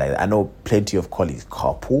SA like that. I know plenty of colleagues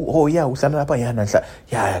carpool. Oh yeah,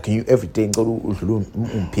 yeah. Can you every day go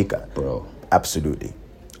to pick up, bro? Absolutely.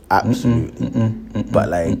 But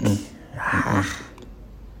like,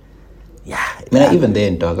 yeah. I mean, even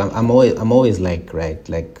then, dog. I'm always like, right,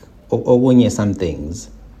 like, when some things,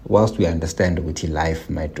 whilst we understand which life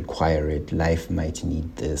might require it, life might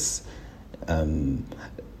need this.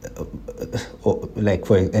 Or like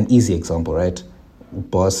for an easy example, right?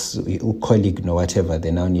 Boss, colleague, no whatever,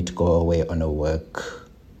 they now need to go away on a work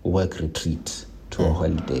retreat to a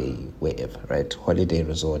holiday, wherever, right? Holiday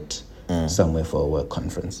resort, somewhere for a work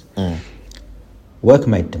conference. Work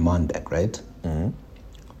might demand that, right?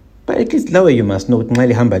 But at least now you must know to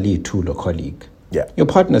a colleague. Yeah. Your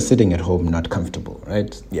partner's sitting at home not comfortable,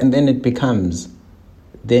 right? Yeah. And then it becomes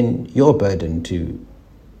then your burden to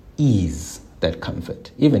ease that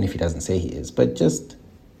comfort, even if he doesn't say he is, but just.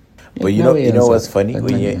 But you know what's funny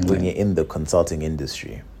when you're in the consulting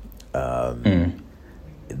industry,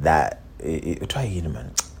 that try again,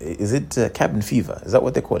 man. Is it cabin fever? Is that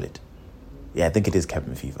what they call it? Yeah, I think it is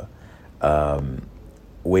cabin fever.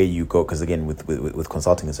 Where you go, because again with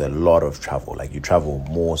consulting, it's a lot of travel. Like you travel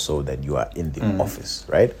more so than you are in the office,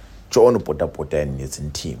 right? And it's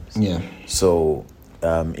in teams. Yeah. So.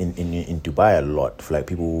 In Dubai a lot for like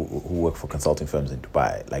people who work for consulting firms in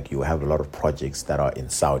Dubai, like you have a lot of projects that are in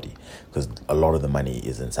Saudi because a lot of the money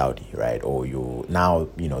is in Saudi, right? Or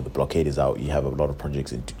the blockade is out, you have a lot of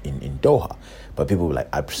projects in Doha, but people were like,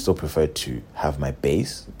 I still prefer to have my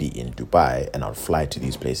base be in Dubai and I'll fly to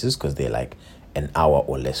these places because they're like an hour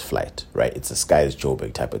or less flight, right? It's a Sky's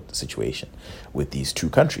Joburg type of situation with these two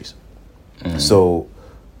countries. So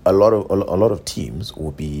a lot of teams will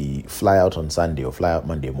be fly out on Sunday or fly out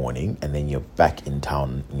Monday morning, and then you're back in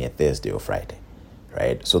town on Thursday or Friday,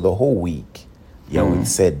 right? So the whole week, you're with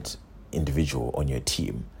said individual on your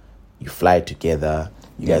team. You fly together.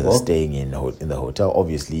 You guys are staying in the hotel.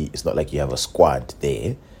 Obviously, it's not like you have a squad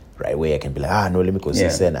there, right? Where I can be like, no, let me go see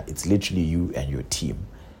Senna. It's literally you and your team.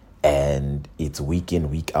 And it's week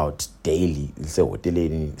in, week out, daily.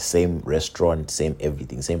 Same restaurant, same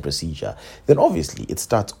everything, same procedure. Then obviously it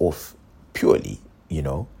starts off purely,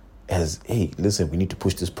 as, hey, listen, we need to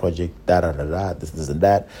push this project, this and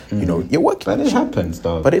that. You're working. But it happens,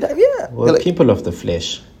 though. But we're like, people of the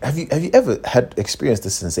flesh. Have you ever experienced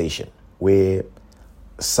this sensation where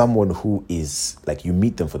someone who is like, you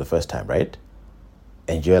meet them for the first time, right?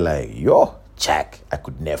 And you're like, yo, Jack, I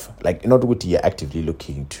could never. Like, not what you're actively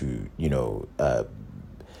looking to,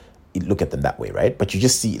 look at them that way, right? But you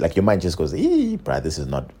just see, like, your mind just goes, bruh, this is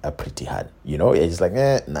not a pretty hand. You're just like,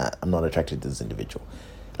 nah, I'm not attracted to this individual.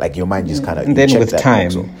 Like, your mind just kind of. And then with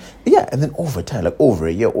time. And then over time, like over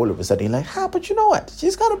a year, all of a sudden, you're like, but you know what?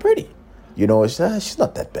 She's kind of pretty. She's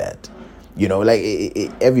not that bad.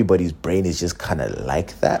 Everybody's brain is just kind of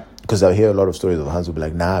like that. Because I hear a lot of stories of Hans who be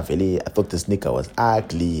like, nah, Veli, I thought this nigga was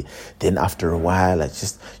ugly. Then after a while, I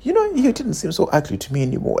just, he didn't seem so ugly to me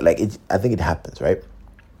anymore. Like, I think it happens, right?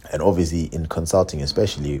 And obviously in consulting,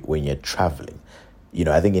 especially when you're traveling,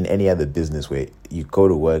 I think in any other business where you go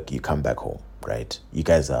to work, you come back home, right? You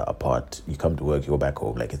guys are apart. You come to work, you go back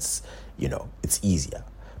home. Like, it's, it's easier.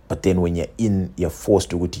 But then when you're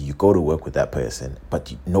forced to go to work with that person,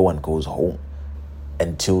 but no one goes home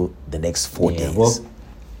until the next 4 days. Well,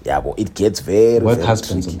 but it gets very work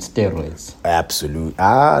husbands on steroids. Absolutely.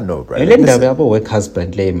 No, bro. Work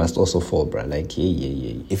husband must also fall, bro. Like,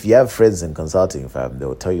 yeah. If you have friends in consulting, fam,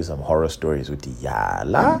 they'll tell you some horror stories with the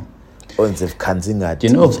yala. Do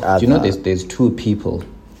you know there's two people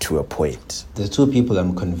to a point. There's two people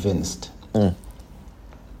I'm convinced. Theo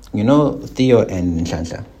and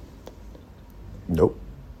Nhlanhla. Nope.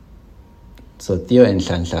 So Theo and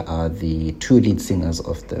Nhlanhla are the two lead singers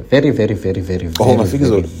of the very, very, very, very,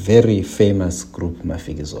 very, very famous group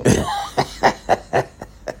Mafikizolo.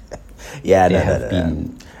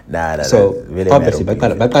 So obviously,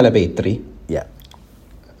 Bakala Bay 3. Yeah.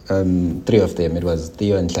 3 of them. It was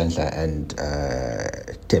Theo and Nhlanhla and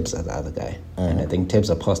Tebza, the other guy. And I think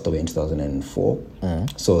Tebza passed away in 2004.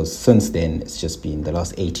 So since then, it's just been the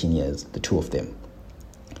last 18 years, the two of them.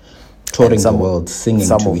 Touring the world, singing to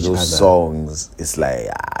each other. Some of those songs, it's like,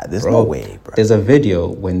 there's no way, bro. There's a video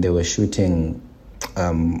when they were shooting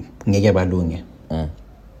Ngeke Balunge.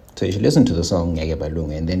 So you should listen to the song Ngeke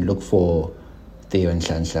Balunge and then look for Theo and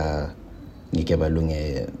Nhlanhla Ngeke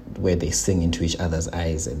Balunge, where they sing into each other's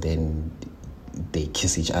eyes and then they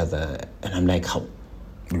kiss each other. And I'm like, how?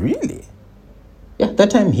 Really? Yeah,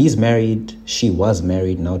 that time he's married, she was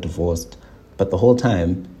married, now divorced. But the whole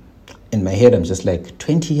time, in my head, I'm just like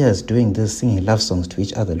 20 years doing this, singing love songs to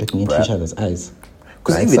each other, looking into Bruh. each other's eyes.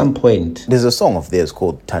 Because At some point, there's a song of theirs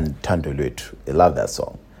called Tando Lwethu. I love that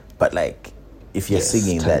song. But like, if you're Yes,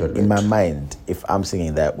 singing Tando that, in my Lwethu. mind, if I'm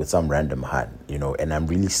singing that with some random hand, you know, and I'm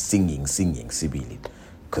really singing Sibili,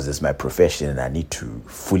 because it's my profession and I need to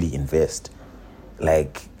fully invest,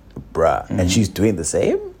 like, bruh, and she's doing the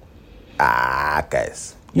same?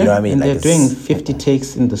 Guys. You know what I mean? And Like, they're doing 50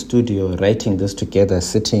 takes in the studio, writing this together,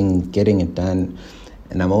 sitting, getting it done.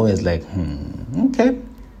 And I'm always like, okay.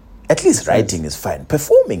 at least writing is fine.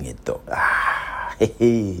 Performing it, though.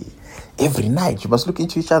 Every night, you must look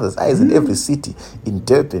into each other's eyes in every city. In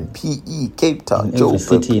Durban, PE, Cape Town, In every Joburg,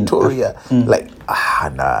 city in Victoria. Like,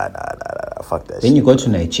 nah. Fuck that Then shit. you go to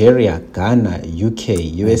Nigeria, Ghana, UK,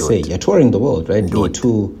 USA. You're touring the world, right?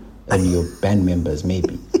 E2 and your band members,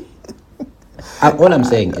 maybe. All I'm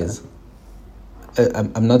saying is,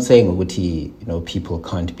 I'm not saying Uguti, people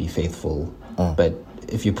can't be faithful, but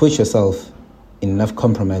if you put yourself in enough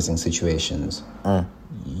compromising situations,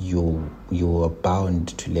 you are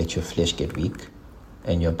bound to let your flesh get weak,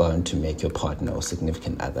 and you're bound to make your partner or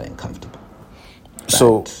significant other uncomfortable. But,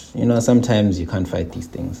 So, sometimes you can't fight these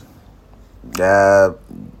things.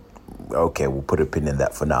 okay, we'll put a pin in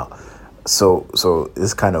that for now. So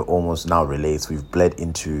this kind of almost now relates. We've bled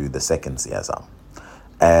into the second Siyazama,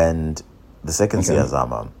 and the second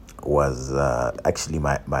Siyazama was actually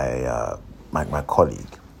my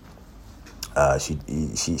colleague.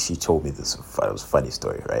 She told me this. It was a funny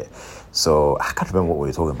story, right? So I can't remember what we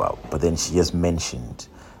were talking about, but then she just mentioned,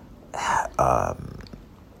 I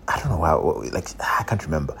don't know how, like, I can't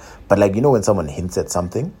remember, but like, when someone hints at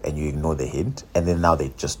something and you ignore the hint, and then now they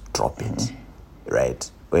just drop it,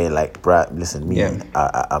 right? Where you're like, bruh, listen, me, I'm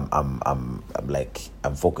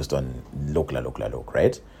focused on local,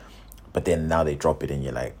 right? But then now they drop it, and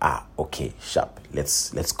you're like, okay, sharp,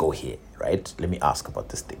 let's go here, right? Let me ask about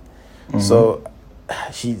this thing. So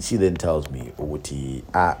she then tells me, Uguti,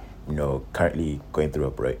 currently going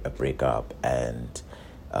through a breakup, and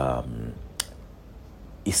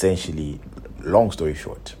essentially, long story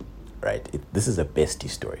short, right? This is a bestie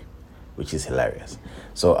story, which is hilarious.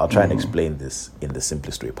 So I'll try and explain this in the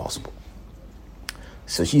simplest way possible.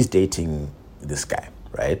 So she's dating this guy,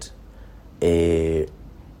 right?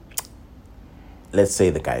 Let's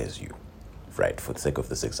say the guy is you, right? For the sake of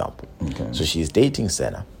this example. Okay. So she's dating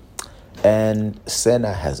Senna, and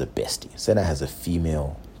Senna has a bestie. Senna has a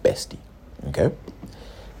female bestie, okay?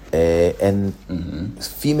 And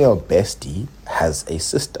female bestie has a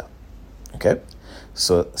sister, okay?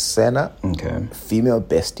 So Senna, female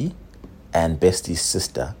bestie, and bestie's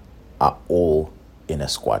sister are all in a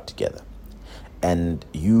squad together. And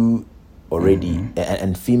you already,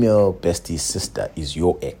 and female bestie's sister is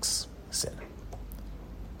your ex, Senna.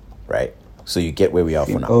 Right? So you get where we are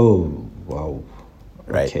for now. Oh, wow.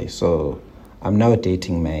 Right. Okay, so I'm now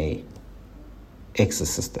dating my ex's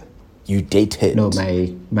sister. You dated? No,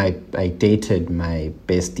 I dated my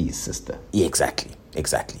bestie's sister. Yeah, exactly.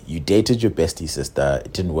 You dated your bestie's sister.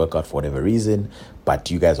 It didn't work out for whatever reason, but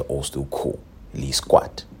you guys are all still cool. Lee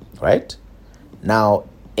squad, right? Now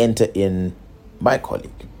enter in my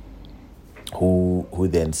colleague, who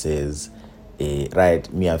then says,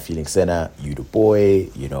 right, me, I'm feeling Senna, you the boy,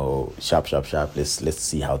 sharp. Let's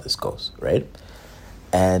see how this goes, right?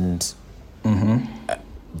 And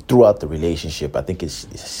throughout the relationship, I think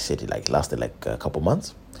it lasted like a couple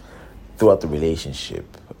months. Throughout the relationship,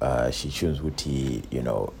 she chose Wuti,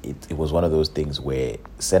 it was one of those things where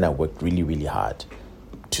Senna worked really, really hard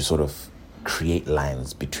to sort of create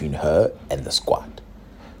lines between her and the squad.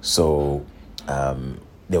 So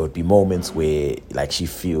there would be moments where like she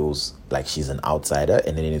feels like she's an outsider,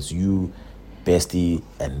 and then it's you, bestie,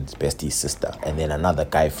 and bestie's sister, and then another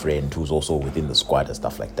guy friend who's also within the squad and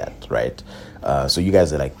stuff like that, right? So you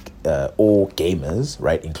guys are like all gamers,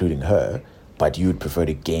 right, including her, but you'd prefer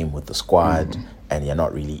to game with the squad, and you're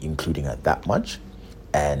not really including her that much.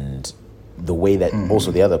 And the way that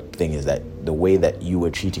also the other thing is that the way that you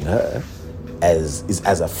were treating her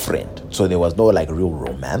as a friend, so there was no like real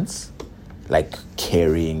romance, like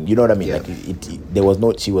caring, you know what I mean? Like there was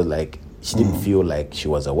no, she was like, she didn't feel like she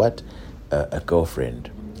was a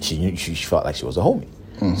girlfriend. She felt like she was a homie.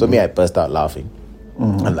 So me, I burst out laughing.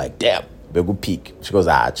 I'm like, damn, we're good peak. She goes,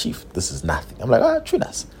 chief, this is nothing. I'm like, true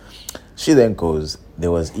nice. She then goes,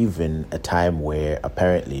 there was even a time where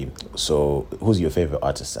apparently, so who's your favorite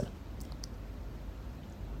artist then?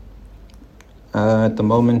 At the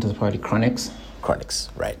moment, it's probably Chronixx. Chronixx,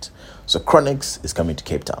 right. So Chronixx is coming to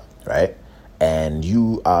Cape Town, right? and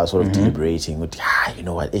you are sort of deliberating with, you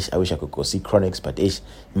know what, I wish I could go see Chronixx, but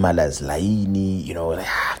imala is laini, you know, like,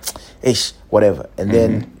 whatever. And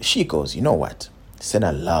then she goes, you know what,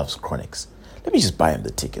 Senna loves Chronixx. Let me just buy him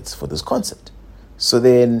the tickets for this concert. So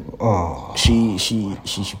then she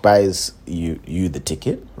buys you the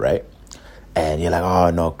ticket, right? And you're like,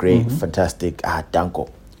 oh no, great, fantastic,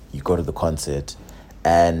 danko. You go to the concert,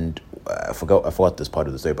 and I forgot this part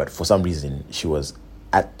of the story, but for some reason she was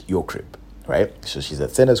at your crib, right? So she's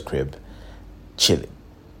at Senna's crib, chilling,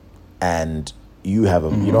 and you have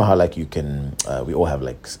you know how like you can we all have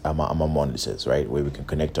like AMA monitors, right, where we can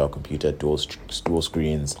connect to our computer, dual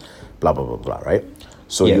screens, blah blah blah blah, right?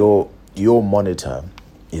 So your monitor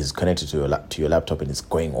is connected to your laptop, and it's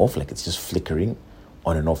going off, like it's just flickering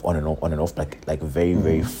on and off, like very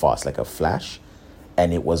very fast, like a flash,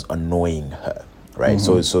 and it was annoying her, right?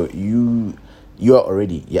 So you're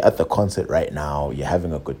at the concert right now, you're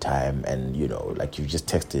having a good time, and you know, like you just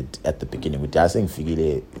texted at the beginning with saying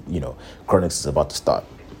Figile, you know, Chronixx is about to start,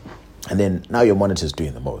 and then now your monitor is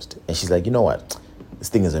doing the most, and she's like, you know what, this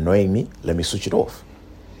thing is annoying me, let me switch it off.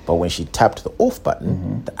 But when she tapped the off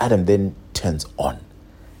button, the Adam then turns on,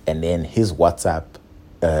 and then his WhatsApp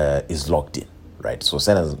is logged in, right? So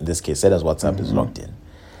Senna's WhatsApp is logged in,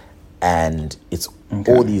 and it's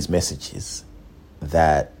all these messages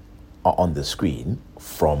that are on the screen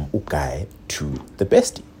from Ukai to the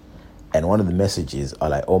bestie. And one of the messages are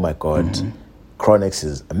like, oh my God, Chronixx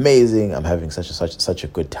is amazing. I'm having such a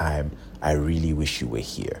good time. I really wish you were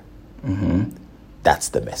here. That's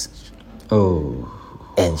the message. Oh.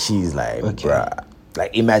 And she's like, bruh,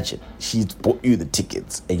 like imagine she's bought you the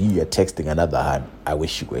tickets and you're texting another hand, I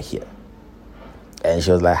wish you were here. And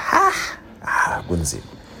she was like, Gunzi.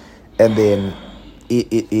 And then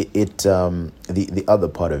the other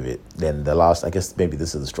part of it, then the last, I guess maybe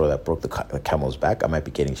this is the straw that broke the camel's back. I might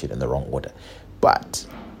be getting shit in the wrong order, but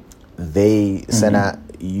Senna,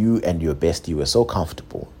 you and your bestie were so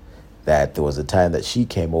comfortable that there was a time that she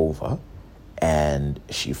came over and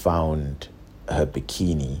she found her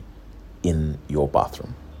bikini in your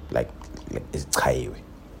bathroom, like it's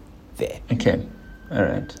there. Okay, all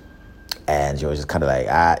right. And she was just kind of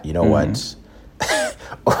like, you know what?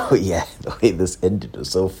 Oh yeah, the way this ended was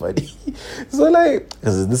so funny. So like,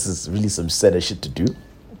 because this is really some Senna shit to do.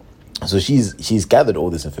 So she's gathered all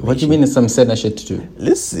this information. What do you mean it's some Senna shit to do?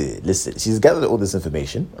 Listen. She's gathered all this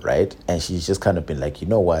information, right? And she's just kind of been like, you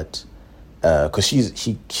know what? Because she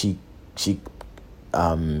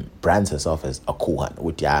brands herself as a cool one.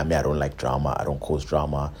 With I don't like drama. I don't cause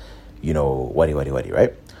drama. You know, what,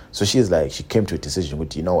 right? So she's like, she came to a decision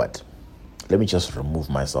with, you know what? Let me just remove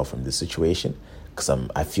myself from this situation, because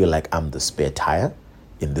I feel like I'm the spare tire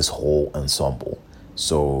in this whole ensemble.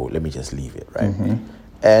 So let me just leave it, right?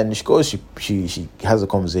 And she goes, she has a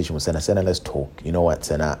conversation with Senna. Senna, let's talk. You know what,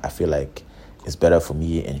 Senna? I feel like it's better for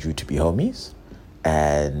me and you to be homies.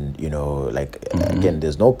 And, you know, like, again,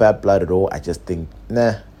 there's no bad blood at all. I just think,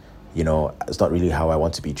 you know, it's not really how I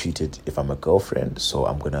want to be treated if I'm a girlfriend. So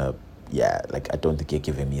I'm going to, I don't think you're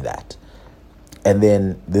giving me that. And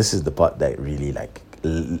then this is the part that really, like,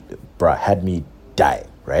 bruh, had me die,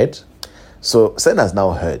 right? So Senna's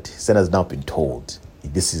now heard. Senna's now been told,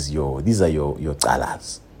 these are your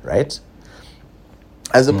tsalas, right?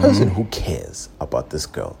 As a person who cares about this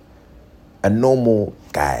girl, a normal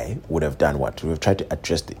guy would have done what? Would have tried to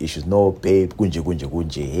address the issues. No, babe,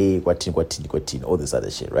 gunje, hey, kwatin, all this other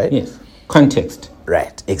shit, right? Yes. Context.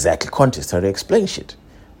 Right, exactly. Context, how to explain shit.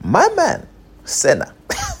 My man, Senna,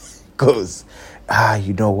 goes,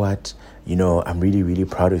 you know what? You know, I'm really, really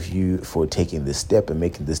proud of you for taking this step and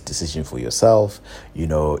making this decision for yourself. You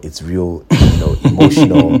know, it's real, you know,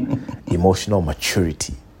 emotional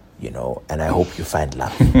maturity, you know, and I hope you find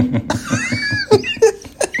love.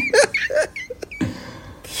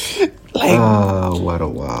 Like, what a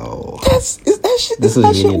wow. This is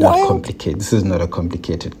really not complicated. This is not a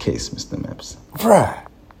complicated case, Mr. Maps. Bruh.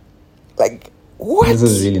 Like, what? This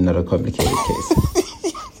is really not a complicated case.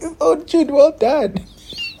 Oh, Jude, well done.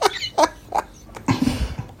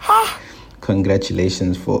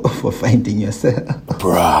 Congratulations for finding yourself.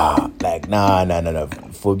 Bruh. Like, no.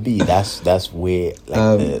 For me, that's where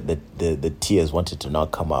like the tears wanted to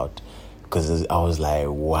not come out. Because I was like,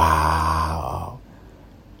 wow.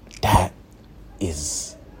 That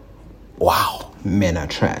is wow. Men are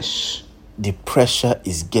trash. The pressure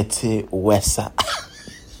is getting worse.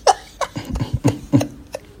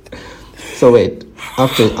 So wait,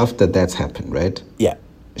 after that's happened, right? Yeah.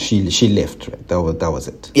 She left, right? That was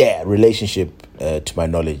it. Yeah, relationship to my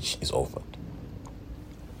knowledge is over.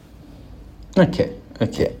 Okay.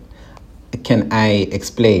 Yeah. can I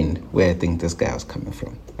explain where I think this guy was coming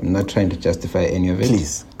from? I'm not trying to justify any of it.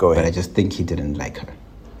 Please, go ahead. But I just think he didn't like her.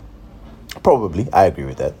 Probably. I agree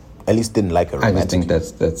with that. At least didn't like her romantically. I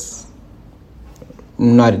just think that's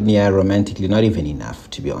not near romantically, not even enough,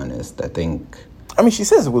 to be honest. I think... I mean, she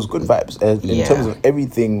says it was good vibes. In terms of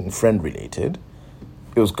everything friend-related,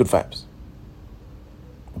 it was good vibes.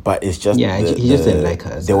 But it's just... Yeah, he just didn't like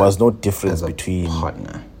her. There was no difference between...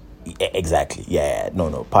 partner. Exactly. Yeah.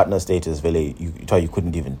 No. Partner status, really, you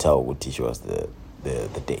couldn't even tell what she was the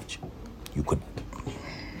date. You couldn't.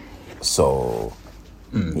 So,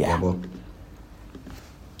 yeah. Well,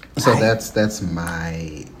 so that's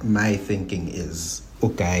my thinking is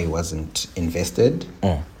Ukai wasn't invested,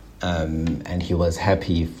 and he was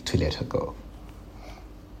happy to let her go.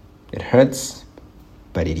 It hurts,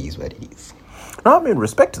 but it is what it is. No, I mean,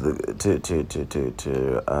 respect to the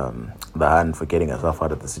hand for getting herself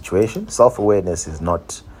out of the situation. Self-awareness is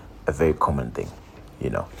not a very common thing,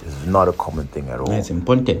 It's not a common thing at all. It's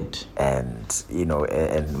important. And,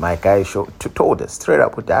 and my guy told us straight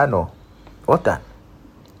up, I know, what that?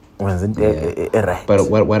 But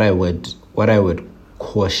what I would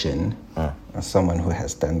caution as someone who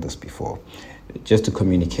has done this before, just to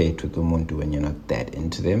communicate with Umuntu when you're not that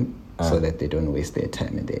into them, so that they don't waste their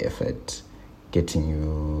time and their effort getting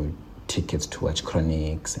you tickets to watch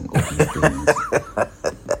Chronics and all these things.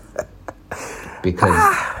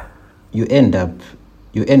 Because you'll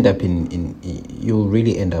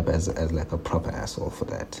really end up as like a proper asshole for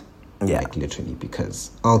that. Yeah. Like literally, because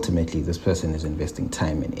ultimately this person is investing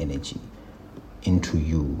time and energy into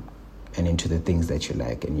you and into the things that you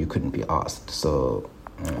like, and you couldn't be asked. So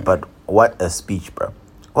but what a speech, bro.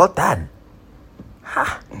 Well done.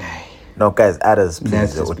 Ha. No, guys, add us,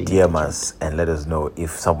 please, or DM us and let us know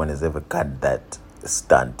if someone has ever done that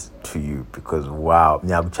stunt to you, because wow,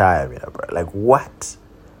 bro. Like, what?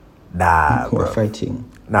 Nah, bro. We're fighting.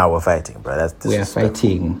 Nah, we're fighting, bro. That's disrespectful. We are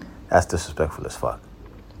fighting. That's disrespectful as fuck.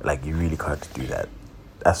 Like, you really can't do that.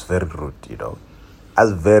 That's very rude,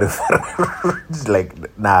 That's very, very rude. Like,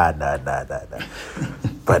 nah.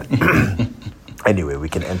 But anyway, we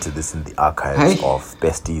can enter this in the archives of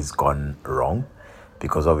Besties Gone Wrong,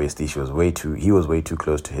 because obviously he was way too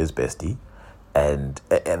close to his bestie. And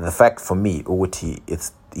the fact for me, Uguti,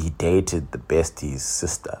 he dated the bestie's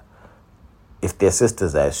sister. If they're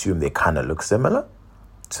sisters, I assume they kind of look similar.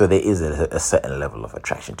 So there is a certain level of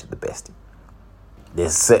attraction to the bestie.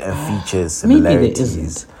 There's certain features, similarities. Maybe there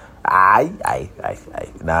isn't.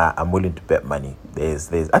 Nah, I'm willing to bet money. There's.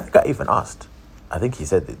 I think I even asked. I think he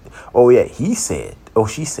said that. Oh yeah, she said,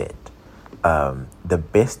 the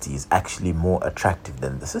bestie is actually more attractive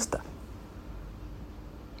than the sister.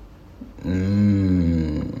 So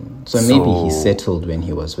maybe he settled when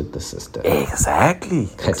he was with the sister. Exactly.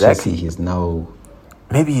 He's now...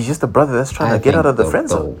 Maybe he's just a brother that's trying to get out of the friend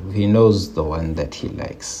zone. He knows the one that he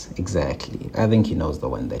likes. Exactly. I think he knows the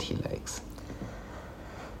one that he likes.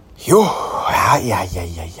 Yo, yeah.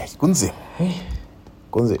 Kunze.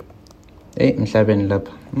 Hey, mhlabeni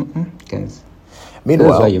lapha. Guys. Meanwhile,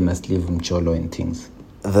 that's why you must leave Mcholo and things.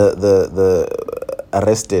 The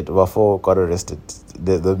arrested, before got arrested,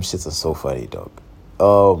 them shits are so funny, dog.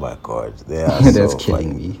 Oh my god, they are that's so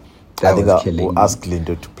killing funny. me. I think I'll ask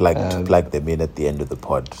Lindo to plug them in at the end of the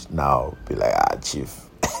pod now. Be like, chief,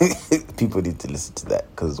 people need to listen to that,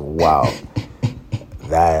 because wow,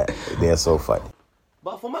 that they are so funny.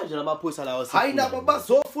 Bafumanje namaphoyisa lawo hayi nabo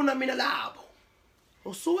bazofuna mina lapho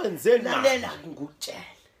usuwenzeni lalela ngikutshela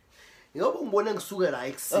ngoba ngibone ngisuke la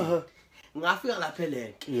eksini ngafika lapha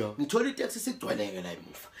elenke ngithola itaxi sigcweleke la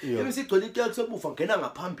emuva ebisigcwele itaxi emuva ngena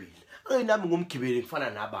ngaphambili nami ngumgibeli ngifana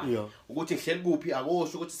nabanye ukuthi ngihleli kuphi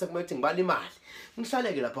akosho ukuthi sekumele ngibala imali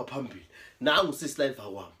ngihlaleke lapha phambili nangu sislive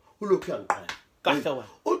kwami ulokhu yangiqala kahle wena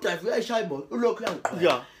udrive uyashaya imoto ulokhu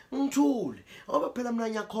yangiqala ngithule ngoba phela mina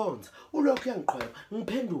ngiyakhonza ulokhu yangiqhweba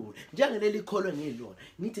ngiphendule njengeleli ikholwe ngilona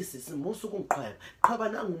ngithi sisimusa ukungiqhweba qhaba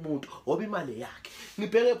nangumuntu oba imali yakhe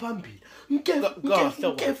ngibheke phambili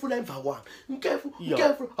nkefu la emva kwami nkefu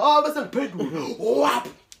bese ngiphendule wap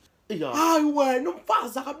hayi wena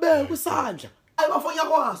umfazi akabeke isandla ayibafanya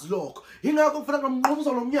kwazi lokho ingakho ngifuna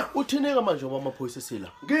ngamnqobuza nomnyaka uthineka manje wamaphoyisa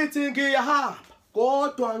sila ngithi ngiyahamba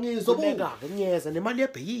kodwa ngizobeka nyeza nemali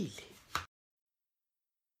yebheyili.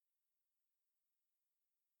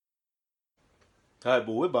 Hayi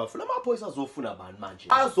bo webafu lamaphoyisa azofuna bani manje?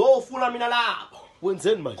 Azofuna mina lapho.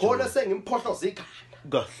 Wenzeni manje? Khona sengimphothoza ikhanda.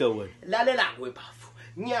 Kahle wena. Lalela webafu.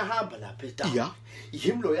 Ngiyahamba lapha eTawu. Ya.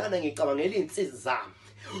 Yimloyana ngicabangela insizwe zami.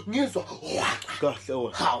 Ngizwa waxa. Kahle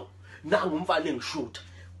wena. Hawu, nangu umfana engishutha.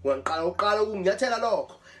 Wangiqala ukunyathela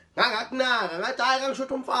lokho. Ngakakunaka ngathi hayi kangisho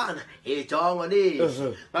umfana ijongo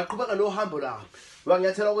lihle ngaqhubeka nohambo lami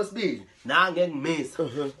wanyathela kwesibili nange ngimisa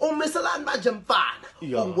umiselani manje mfana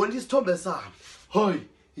ungibona isithombe sami hoyi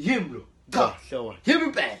yimi lo kahle wena yimi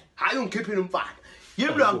impela hayi ungikhiphile umfana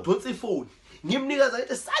yimi lo angidonsa ifoni ngimnikeza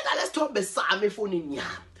into saka lesithombe sami efonini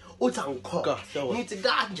yami uthi angikhokha ngithi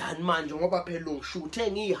kanjani manje ngoba phela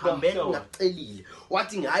ungishuthe ngihambele ngacelile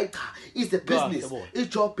wathi hayi cha is a business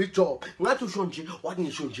ijob ngathi usho nje wathi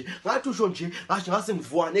ngisho nje ngathi usho nje ngasho ngase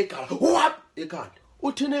ngivuka negala wap ekhanda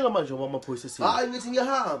uthineka manje ngoba amaphoyisa sithi hayi ngithi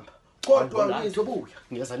ngiyahamba kodwa ngizobuya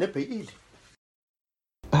ngiyaza nebhayili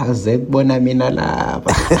aze kubona mina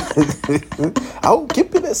lapha awu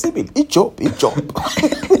khiphile sibili ijob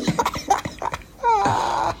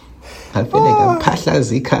Afele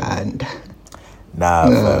kaphahlaza ikhanda.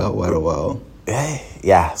 Wow.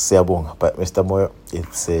 Yeah, siyabonga. But Mr. Moyo,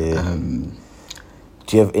 it's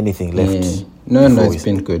do you have anything left? No, it's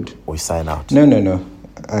been good. We sign out. No.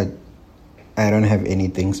 I don't have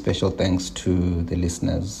anything special. Thanks to the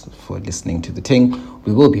listeners for listening to the thing.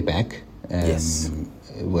 We will be back. Yes.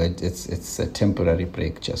 It's a temporary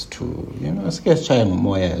break just to, try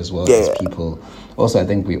more as well as people. Also, I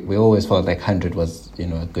think we always felt like 100 was,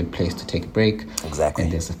 a good place to take a break. Exactly.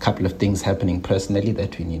 And there's a couple of things happening personally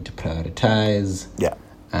that we need to prioritize. Yeah.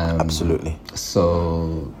 Absolutely.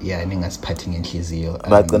 So yeah, ngingasiphathi ngenhliziyo.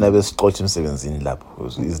 Bagcina besixoxa emsebenzini lapho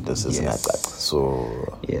izinto sezingacaci. So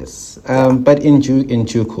yes. But in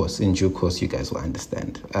due course you guys will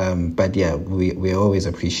understand. But yeah, we always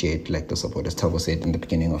appreciate like the support, as Tabo said in the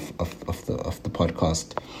beginning of the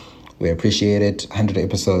podcast. We appreciate it. 100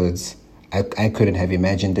 episodes. I couldn't have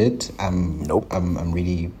imagined it. Nope. I'm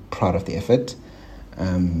really proud of the effort.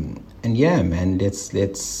 And yeah, man,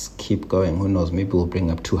 let's keep going. Who knows? Maybe we'll bring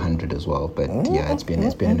up 200 as well. But yeah, it's been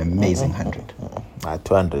an amazing 100.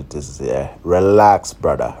 200 is relax,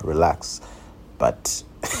 brother, relax. But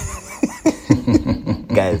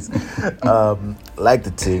guys, like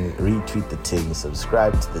the thing, retweet the thing,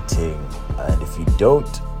 subscribe to the thing, and if you don't,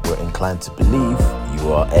 we're inclined to believe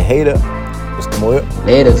you are a hater. Mr. Moyo,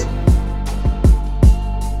 Laters.